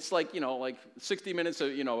 It's like, like 60 minutes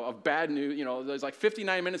of, of bad news. There's like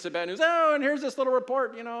 59 minutes of bad news. Oh, and here's this little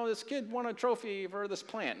report. This kid won a trophy for this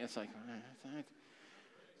plant. It's like,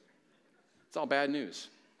 it's all bad news.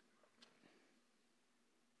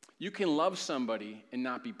 You can love somebody and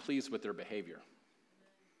not be pleased with their behavior.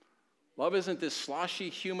 Love isn't this sloshy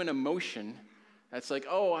human emotion that's like,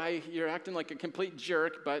 you're acting like a complete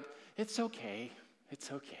jerk, but it's okay. It's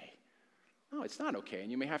okay. No, it's not okay,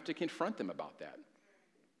 and you may have to confront them about that.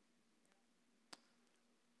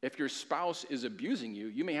 If your spouse is abusing you,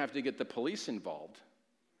 you may have to get the police involved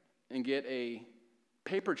and get a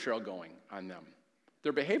paper trail going on them.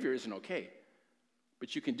 Their behavior isn't okay,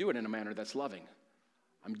 but you can do it in a manner that's loving.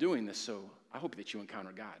 I'm doing this so I hope that you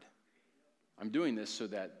encounter God. I'm doing this so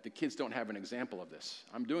that the kids don't have an example of this.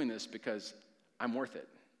 I'm doing this because I'm worth it.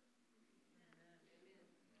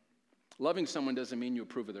 Loving someone doesn't mean you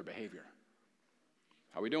approve of their behavior.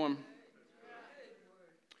 How we doing?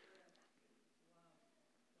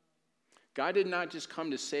 God did not just come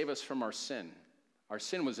to save us from our sin. Our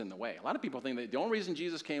sin was in the way. A lot of people think that the only reason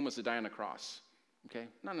Jesus came was to die on a cross. Okay?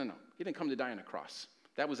 No. He didn't come to die on a cross.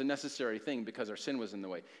 That was a necessary thing because our sin was in the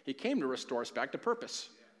way. He came to restore us back to purpose.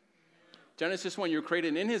 Genesis 1, you're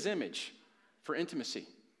created in his image for intimacy.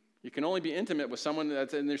 You can only be intimate with someone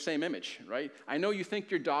that's in their same image, right? I know you think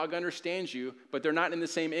your dog understands you, but they're not in the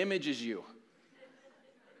same image as you.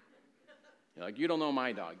 You're like, you don't know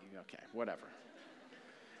my dog. Okay, whatever.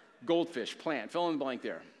 Goldfish, plant, fill in the blank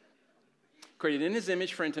there. Created in his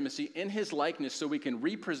image for intimacy, in his likeness, so we can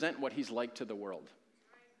represent what he's like to the world.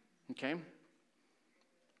 Okay?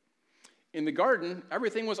 In the garden,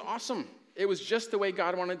 everything was awesome. It was just the way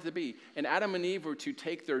God wanted it to be. And Adam and Eve were to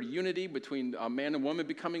take their unity between man and woman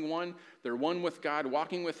becoming one. They're one with God,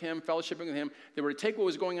 walking with him, fellowshipping with him. They were to take what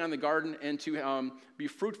was going on in the garden and to be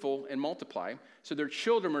fruitful and multiply. So their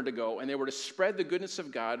children were to go, and they were to spread the goodness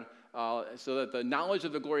of God so that the knowledge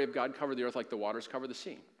of the glory of God covered the earth like the waters cover the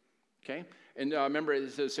sea. Okay? And remember,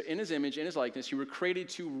 it says, so in his image, in his likeness, you were created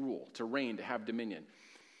to rule, to reign, to have dominion.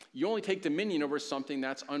 You only take dominion over something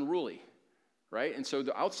that's unruly. Right? And so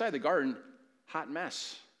outside the garden, hot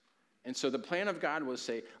mess. And so the plan of God was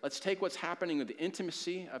say, let's take what's happening with the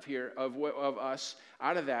intimacy of us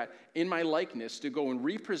out of that in my likeness to go and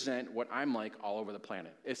represent what I'm like all over the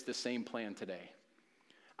planet. It's the same plan today.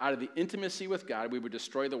 Out of the intimacy with God, we would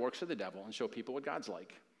destroy the works of the devil and show people what God's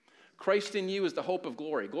like. Christ in you is the hope of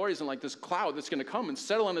glory. Glory isn't like this cloud that's going to come and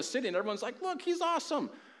settle on a city and everyone's like, look, he's awesome.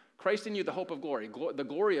 Christ in you, the hope of glory. The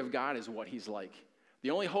glory of God is what he's like. The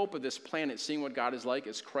only hope of this planet seeing what God is like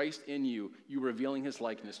is Christ in you, you revealing his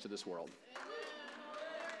likeness to this world.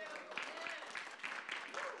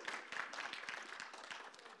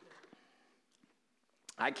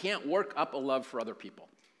 I can't work up a love for other people.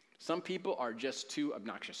 Some people are just too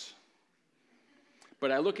obnoxious.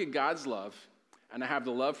 But I look at God's love, and I have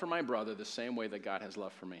the love for my brother the same way that God has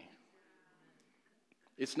love for me.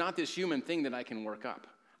 It's not this human thing that I can work up.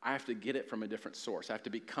 I have to get it from a different source. I have to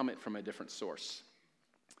become it from a different source.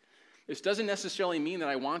 This doesn't necessarily mean that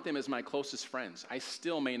I want them as my closest friends. I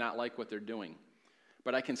still may not like what they're doing.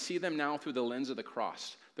 But I can see them now through the lens of the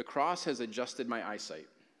cross. The cross has adjusted my eyesight.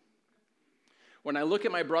 When I look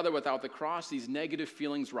at my brother without the cross, these negative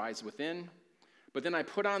feelings rise within. But then I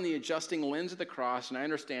put on the adjusting lens of the cross, and I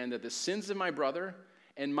understand that the sins of my brother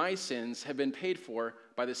and my sins have been paid for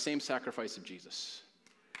by the same sacrifice of Jesus.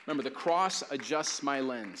 Remember, the cross adjusts my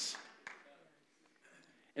lens.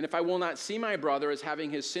 And if I will not see my brother as having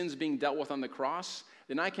his sins being dealt with on the cross,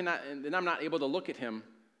 then I'm not able to look at him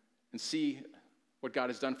and see what God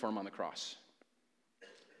has done for him on the cross.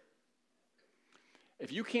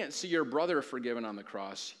 If you can't see your brother forgiven on the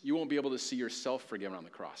cross, you won't be able to see yourself forgiven on the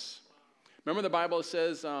cross. Remember the Bible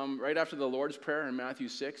says right after the Lord's Prayer in Matthew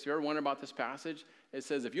 6, if you ever wonder about this passage, it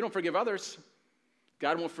says, if you don't forgive others,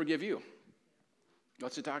 God won't forgive you.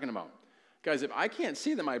 What's it talking about? Guys, if I can't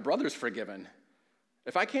see that my brother's forgiven,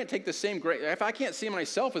 if I can't take the same grace, if I can't see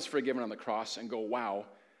myself as forgiven on the cross and go, wow.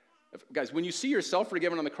 Guys, when you see yourself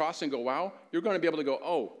forgiven on the cross and go, wow, you're going to be able to go,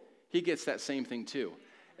 oh, he gets that same thing too.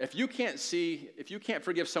 If you can't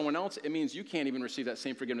forgive someone else, it means you can't even receive that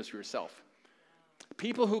same forgiveness for yourself.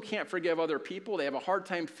 People who can't forgive other people, they have a hard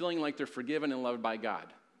time feeling like they're forgiven and loved by God.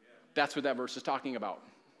 That's what that verse is talking about.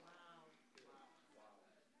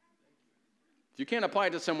 If you can't apply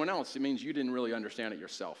it to someone else, it means you didn't really understand it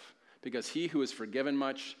yourself. Because he who is forgiven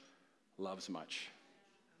much loves much.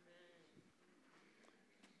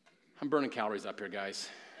 I'm burning calories up here, guys.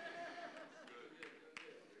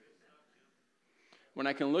 When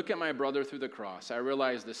I can look at my brother through the cross, I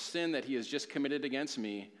realize the sin that he has just committed against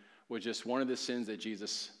me was just one of the sins that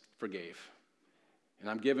Jesus forgave. And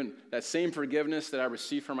I'm given that same forgiveness that I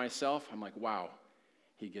received for myself. I'm like, wow,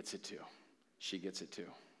 he gets it too. She gets it too.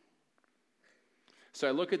 So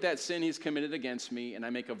I look at that sin he's committed against me, and I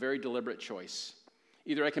make a very deliberate choice.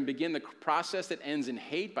 Either I can begin the process that ends in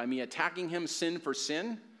hate by me attacking him sin for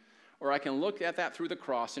sin, or I can look at that through the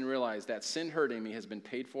cross and realize that sin hurting me has been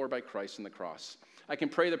paid for by Christ on the cross. I can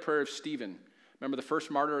pray the prayer of Stephen. Remember the first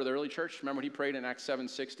martyr of the early church? Remember what he prayed in Acts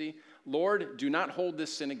 7:60? Lord, do not hold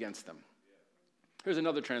this sin against them. Here's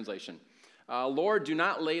another translation. Lord, do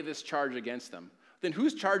not lay this charge against them. Then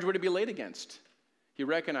whose charge would it be laid against? He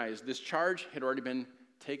recognized this charge had already been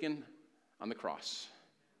taken on the cross.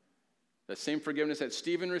 That same forgiveness that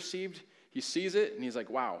Stephen received, he sees it and he's like,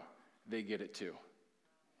 wow, they get it too.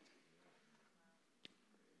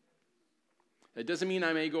 It doesn't mean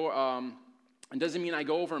I go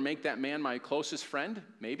over and make that man my closest friend.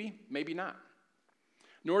 Maybe, maybe not.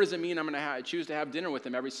 Nor does it mean I'm going to choose to have dinner with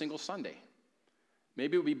him every single Sunday.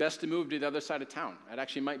 Maybe it would be best to move to the other side of town. That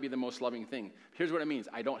actually might be the most loving thing. Here's what it means.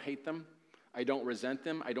 I don't hate them. I don't resent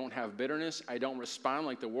them. I don't have bitterness. I don't respond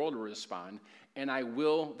like the world will respond. And I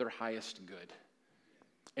will their highest good.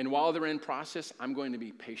 And while they're in process, I'm going to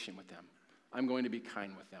be patient with them. I'm going to be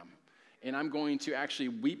kind with them. And I'm going to actually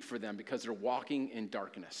weep for them because they're walking in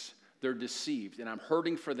darkness. They're deceived. And I'm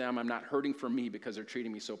hurting for them. I'm not hurting for me because they're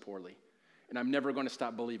treating me so poorly. And I'm never going to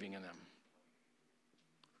stop believing in them.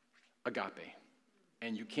 Agape.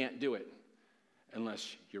 And you can't do it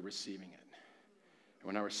unless you're receiving it. And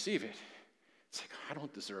when I receive it, it's like, I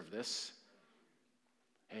don't deserve this.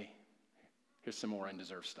 Hey, here's some more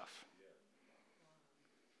undeserved stuff.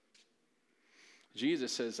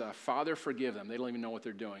 Jesus says, Father, forgive them. They don't even know what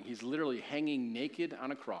they're doing. He's literally hanging naked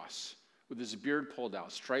on a cross with his beard pulled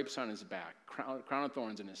out, stripes on his back, crown of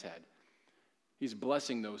thorns in his head. He's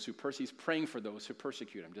blessing those who he's praying for those who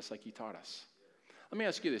persecute him, just like he taught us. Let me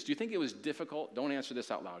ask you this. Do you think it was difficult? Don't answer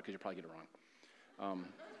this out loud because you'll probably get it wrong.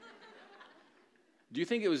 Do you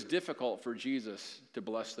think it was difficult for Jesus to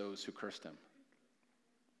bless those who cursed him?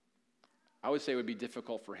 I would say it would be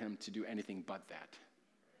difficult for him to do anything but that.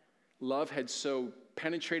 Love had so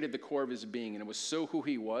penetrated the core of his being, and it was so who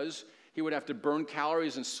he was, he would have to burn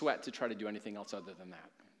calories and sweat to try to do anything else other than that.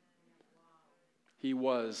 He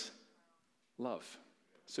was love.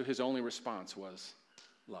 So his only response was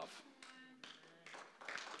love.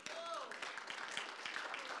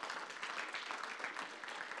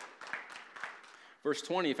 Verse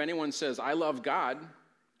 20, if anyone says, I love God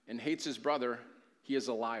and hates his brother, he is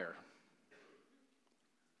a liar.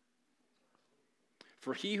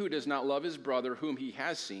 For he who does not love his brother whom he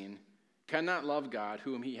has seen cannot love God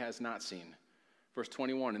whom he has not seen. Verse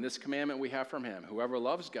 21, and this commandment we have from him, whoever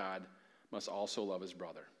loves God must also love his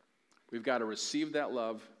brother. We've got to receive that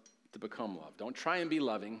love to become love. Don't try and be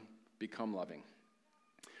loving, become loving.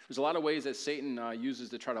 There's a lot of ways that Satan uses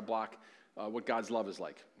to try to block what God's love is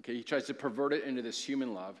like. Okay, he tries to pervert it into this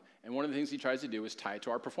human love, and one of the things he tries to do is tie it to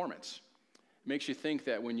our performance. It makes you think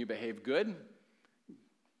that when you behave good,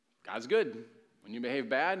 God's good. When you behave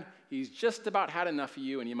bad, he's just about had enough of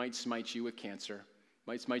you, and he might smite you with cancer,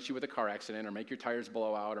 might smite you with a car accident, or make your tires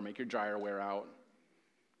blow out, or make your dryer wear out.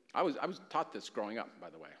 I was taught this growing up, by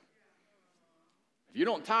the way. If you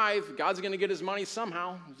don't tithe, God's going to get his money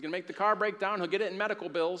somehow. He's going to make the car break down. He'll get it in medical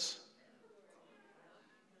bills.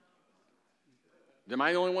 Am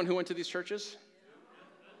I the only one who went to these churches?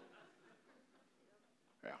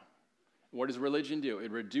 Yeah. What does religion do?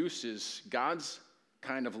 It reduces God's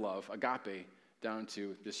kind of love, agape, down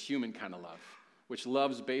to this human kind of love, which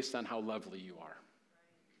loves based on how lovely you are.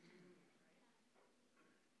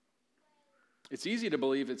 It's easy to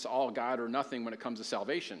believe it's all God or nothing when it comes to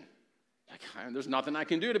salvation. Like, there's nothing I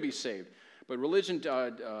can do to be saved. But religion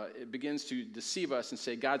it begins to deceive us and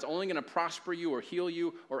say God's only going to prosper you or heal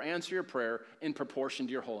you or answer your prayer in proportion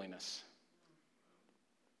to your holiness.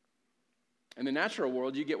 In the natural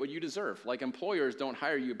world, you get what you deserve. Like employers don't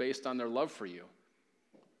hire you based on their love for you.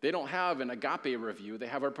 They don't have an agape review. They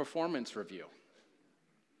have a performance review.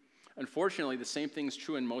 Unfortunately, the same thing's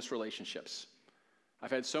true in most relationships.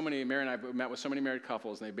 Mary and I have met with so many married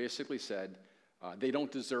couples, and they basically said, they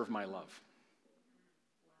don't deserve my love.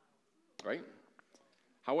 Right?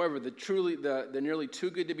 However, the nearly too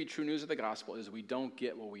good to be true news of the gospel is we don't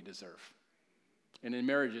get what we deserve. And in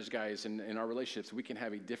marriages, guys, in our relationships, we can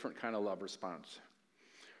have a different kind of love response.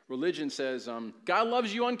 Religion says, God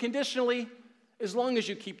loves you unconditionally as long as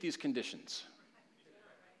you keep these conditions.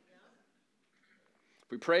 If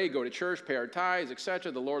we pray, go to church, pay our tithes,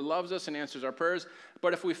 etc., the Lord loves us and answers our prayers.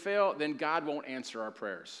 But if we fail, then God won't answer our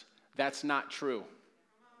prayers. That's not true.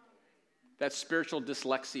 That's spiritual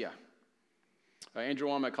dyslexia. Andrew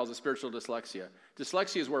Wommack calls it spiritual dyslexia.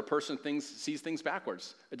 Dyslexia is where a person sees things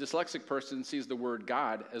backwards. A dyslexic person sees the word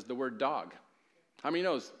God as the word dog. How many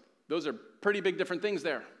knows? Those are pretty big different things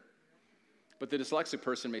there. But the dyslexic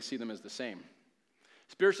person may see them as the same.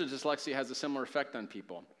 Spiritual dyslexia has a similar effect on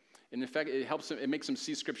people. And in fact, it makes them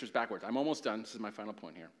see scriptures backwards. I'm almost done. This is my final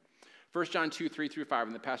point here. 1 John 2, 3-5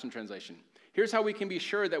 in the Passion Translation. Here's how we can be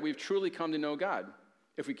sure that we've truly come to know God,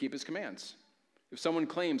 if we keep his commands. If someone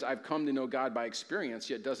claims, I've come to know God by experience,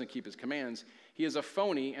 yet doesn't keep his commands, he is a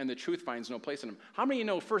phony, and the truth finds no place in him. How many of you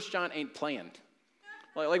know 1 John ain't playing?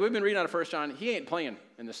 Like we've been reading out of 1 John, he ain't playing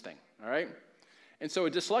in this thing, all right? And so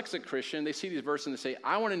a dyslexic Christian, they see these verses and they say,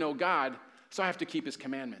 I want to know God, so I have to keep his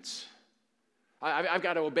commandments. I've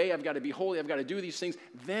got to obey, I've got to be holy, I've got to do these things,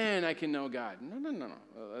 then I can know God. No.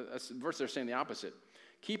 That's the verse they're saying the opposite.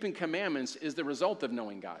 Keeping commandments is the result of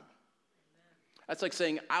knowing God. That's like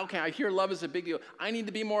saying, okay, I hear love is a big deal. I need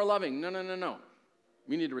to be more loving. No.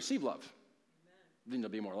 We need to receive love. Then you'll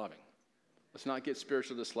be more loving. Let's not get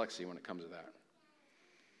spiritual dyslexia when it comes to that.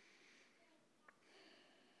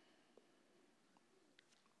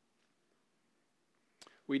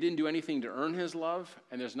 We didn't do anything to earn his love,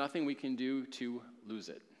 and there's nothing we can do to lose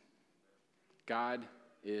it. God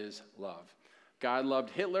is love. God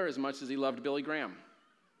loved Hitler as much as he loved Billy Graham.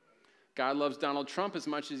 God loves Donald Trump as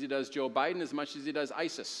much as he does Joe Biden, as much as he does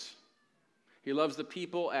ISIS. He loves the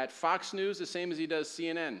people at Fox News the same as he does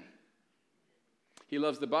CNN. He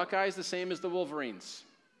loves the Buckeyes the same as the Wolverines.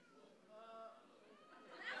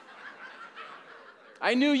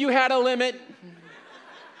 I knew you had a limit.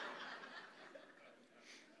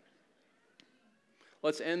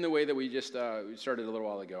 Let's end the way that we just started a little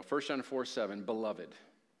while ago. 1 John 4:7, Beloved,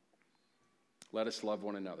 let us love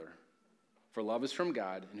one another. For love is from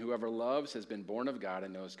God, and whoever loves has been born of God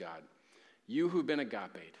and knows God. You who've been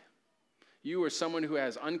agape'd, you are someone who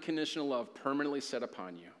has unconditional love permanently set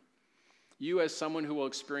upon you. You as someone who will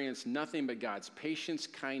experience nothing but God's patience,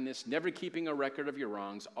 kindness, never keeping a record of your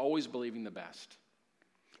wrongs, always believing the best.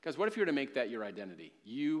 Guys, what if you were to make that your identity?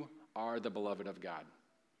 You are the beloved of God.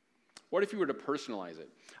 What if you were to personalize it?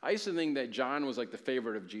 I used to think that John was like the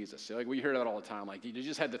favorite of Jesus. Like we hear that all the time. Like you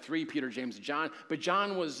just had the three, Peter, James, John. But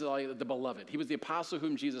John was like the beloved. He was the apostle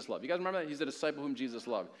whom Jesus loved. You guys remember that? He's the disciple whom Jesus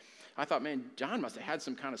loved. I thought, man, John must have had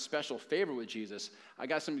some kind of special favor with Jesus. I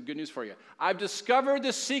got some good news for you. I've discovered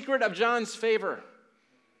the secret of John's favor.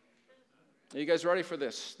 Are you guys ready for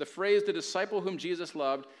this? The phrase, the disciple whom Jesus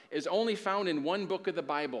loved, is only found in one book of the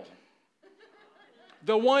Bible.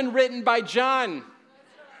 The one written by John.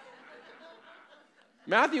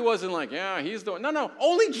 Matthew wasn't like, yeah, he's the one. No,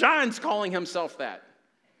 only John's calling himself that.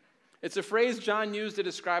 It's a phrase John used to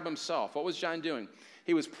describe himself. What was John doing?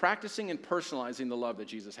 He was practicing and personalizing the love that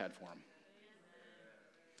Jesus had for him.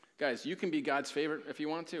 Guys, you can be God's favorite if you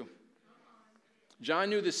want to. John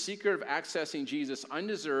knew the secret of accessing Jesus'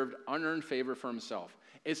 undeserved, unearned favor for himself.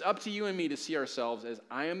 It's up to you and me to see ourselves as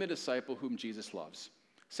I am the disciple whom Jesus loves.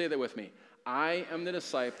 Say that with me. I am the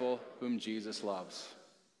disciple whom Jesus loves.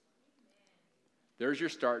 There's your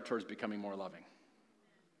start towards becoming more loving.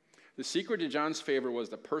 The secret to John's favor was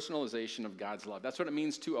the personalization of God's love. That's what it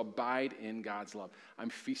means to abide in God's love.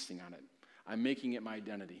 I'm feasting on it. I'm making it my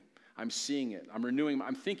identity. I'm seeing it. I'm renewing.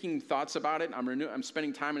 I'm thinking thoughts about it. I'm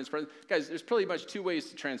spending time in His presence. Guys, there's pretty much two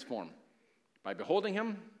ways to transform. By beholding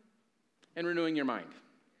Him and renewing your mind.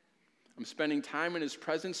 I'm spending time in His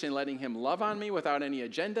presence and letting Him love on me without any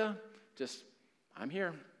agenda. Just, I'm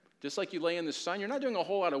here. Just like you lay in the sun, you're not doing a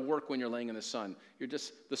whole lot of work when you're laying in the sun.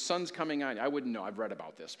 The sun's coming on you. I wouldn't know. I've read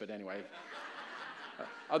about this, but anyway.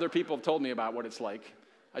 Other people have told me about what it's like.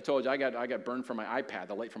 I told you I got burned from my iPad.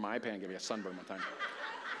 The light from my iPad gave me a sunburn one time.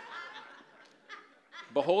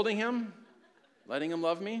 Beholding Him, letting Him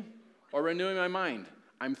love me, or renewing my mind.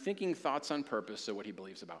 I'm thinking thoughts on purpose of what He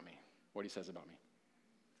believes about me, what He says about me.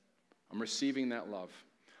 I'm receiving that love.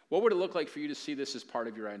 What would it look like for you to see this as part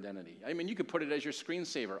of your identity? I mean, you could put it as your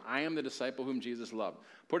screensaver. I am the disciple whom Jesus loved.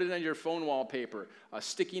 Put it on your phone wallpaper, a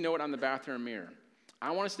sticky note on the bathroom mirror.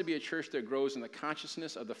 I want us to be a church that grows in the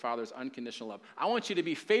consciousness of the Father's unconditional love. I want you to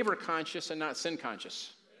be favor conscious and not sin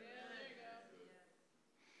conscious.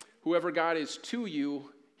 Whoever God is to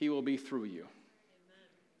you, He will be through you.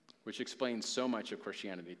 Which explains so much of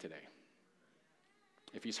Christianity today.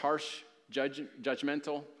 If He's harsh,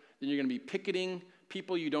 judgmental, then you're going to be picketing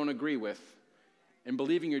people you don't agree with and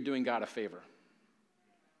believing you're doing God a favor.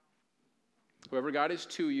 Whoever God is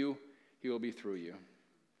to you, He will be through you.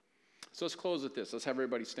 So let's close with this. Let's have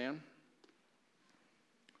everybody stand.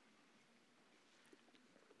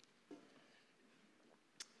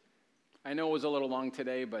 I know it was a little long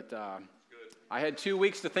today, but I had 2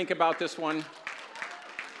 weeks to think about this one.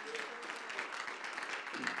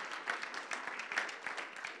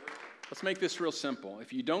 Let's make this real simple.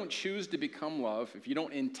 If you don't choose to become love, if you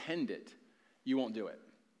don't intend it, you won't do it.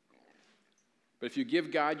 But if you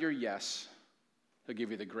give God your yes, He'll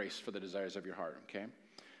give you the grace for the desires of your heart, okay?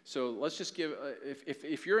 So let's just give,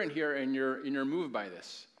 if you're in here and you're moved by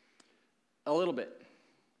this, a little bit.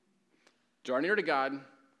 Draw near to God,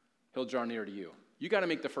 He'll draw near to you. You got to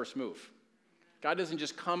make the first move. God doesn't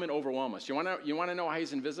just come and overwhelm us. You want to know why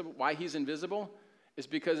He's invisible? Why He's invisible? It's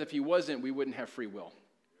because if He wasn't, we wouldn't have free will.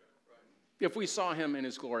 If we saw Him in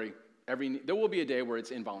His glory, there will be a day where it's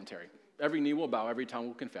involuntary. Every knee will bow, every tongue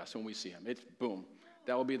will confess when we see Him. It's boom.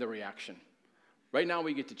 That will be the reaction. Right now,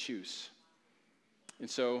 we get to choose. And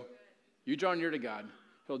so, you draw near to God,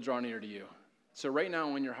 He'll draw near to you. So right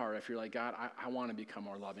now in your heart, if you're like, God, I want to become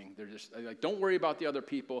more loving. They're just like, don't worry about the other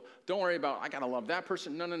people. Don't worry about, I got to love that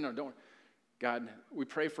person. No, don't. God, we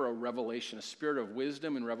pray for a revelation, a spirit of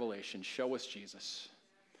wisdom and revelation. Show us Jesus.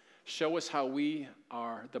 Show us how we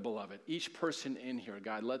are the beloved. Each person in here,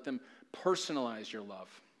 God, let them personalize your love.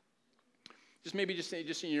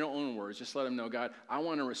 Just in your own words, just let them know, God, I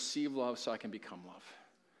want to receive love so I can become love.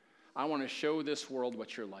 I want to show this world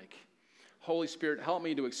what you're like. Holy Spirit, help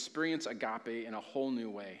me to experience agape in a whole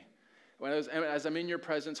new way. As I'm in your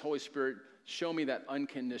presence, Holy Spirit, show me that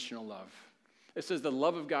unconditional love. It says the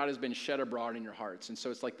love of God has been shed abroad in your hearts. And so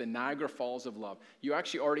it's like the Niagara Falls of love. You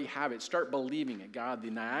actually already have it. Start believing it. God, the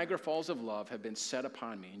Niagara Falls of love have been set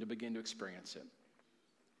upon me, and to begin to experience it.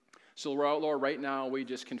 So, Lord, right now we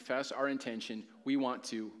just confess our intention. We want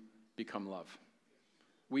to become love.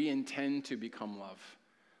 We intend to become love.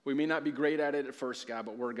 We may not be great at it at first, God,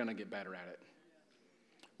 but we're going to get better at it.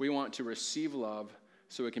 We want to receive love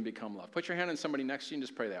so it can become love. Put your hand on somebody next to you and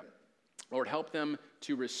just pray that. Lord, help them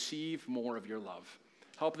to receive more of your love.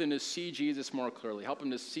 Help them to see Jesus more clearly. Help them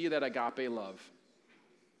to see that agape love.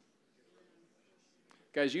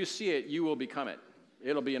 Guys, you see it, you will become it.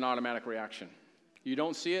 It'll be an automatic reaction. You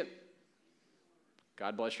don't see it,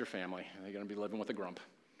 God bless your family. They're going to be living with a grump.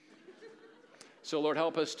 So, Lord,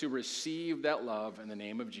 help us to receive that love in the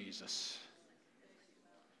name of Jesus.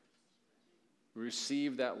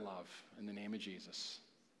 Receive that love in the name of Jesus.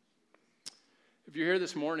 If you're here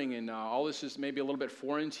this morning and all this is maybe a little bit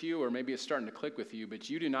foreign to you, or maybe it's starting to click with you, but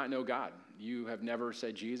you do not know God. You have never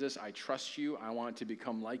said, Jesus, I trust you. I want to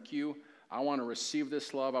become like you. I want to receive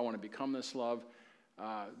this love. I want to become this love.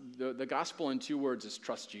 The gospel in 2 words is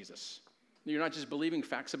trust Jesus. You're not just believing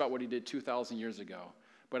facts about what he did 2,000 years ago,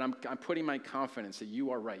 but I'm putting my confidence that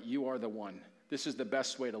you are right. You are the one This is the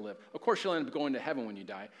best way to live. Of course, you'll end up going to heaven when you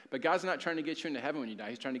die, but God's not trying to get you into heaven when you die.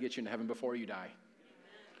 He's trying to get you into heaven before you die.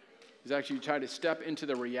 He's actually trying to step into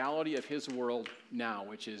the reality of his world now,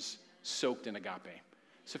 which is soaked in agape.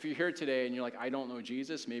 So if you're here today and you're like, I don't know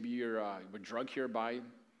Jesus, maybe you're drugged here by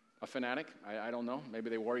a fanatic. I don't know. Maybe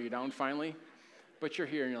they wore you down finally. But you're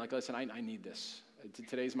here and you're like, listen, I need this.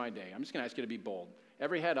 Today's my day. I'm just going to ask you to be bold.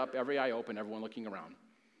 Every head up, every eye open, everyone looking around.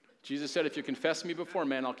 Jesus said, if you confess me before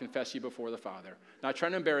men, I'll confess you before the Father. Not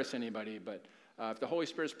trying to embarrass anybody, but if the Holy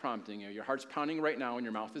Spirit's prompting you, your heart's pounding right now and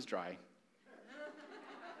your mouth is dry.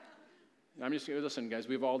 I'm just going to, listen, guys,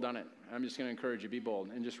 we've all done it. I'm just going to encourage you, be bold,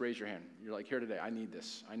 and just raise your hand. You're like, here today, I need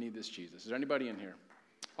this. I need this Jesus. Is there anybody in here?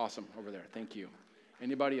 Awesome, over there. Thank you.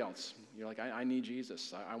 Anybody else? You're like, I need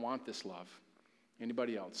Jesus. I want this love.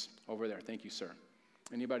 Anybody else? Over there. Thank you, sir.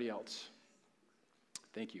 Anybody else?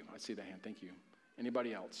 Thank you. I see the hand. Thank you.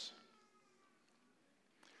 Anybody else?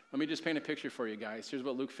 Let me just paint a picture for you guys. Here's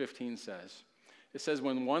what Luke 15 says. It says,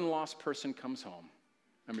 when one lost person comes home,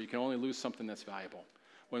 remember, you can only lose something that's valuable.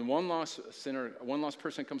 When one lost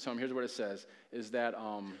person comes home, here's what it says, is that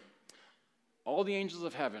all the angels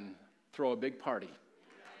of heaven throw a big party,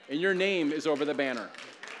 and your name is over the banner.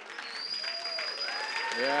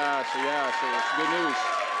 Yeah, so it's good news.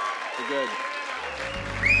 We're good.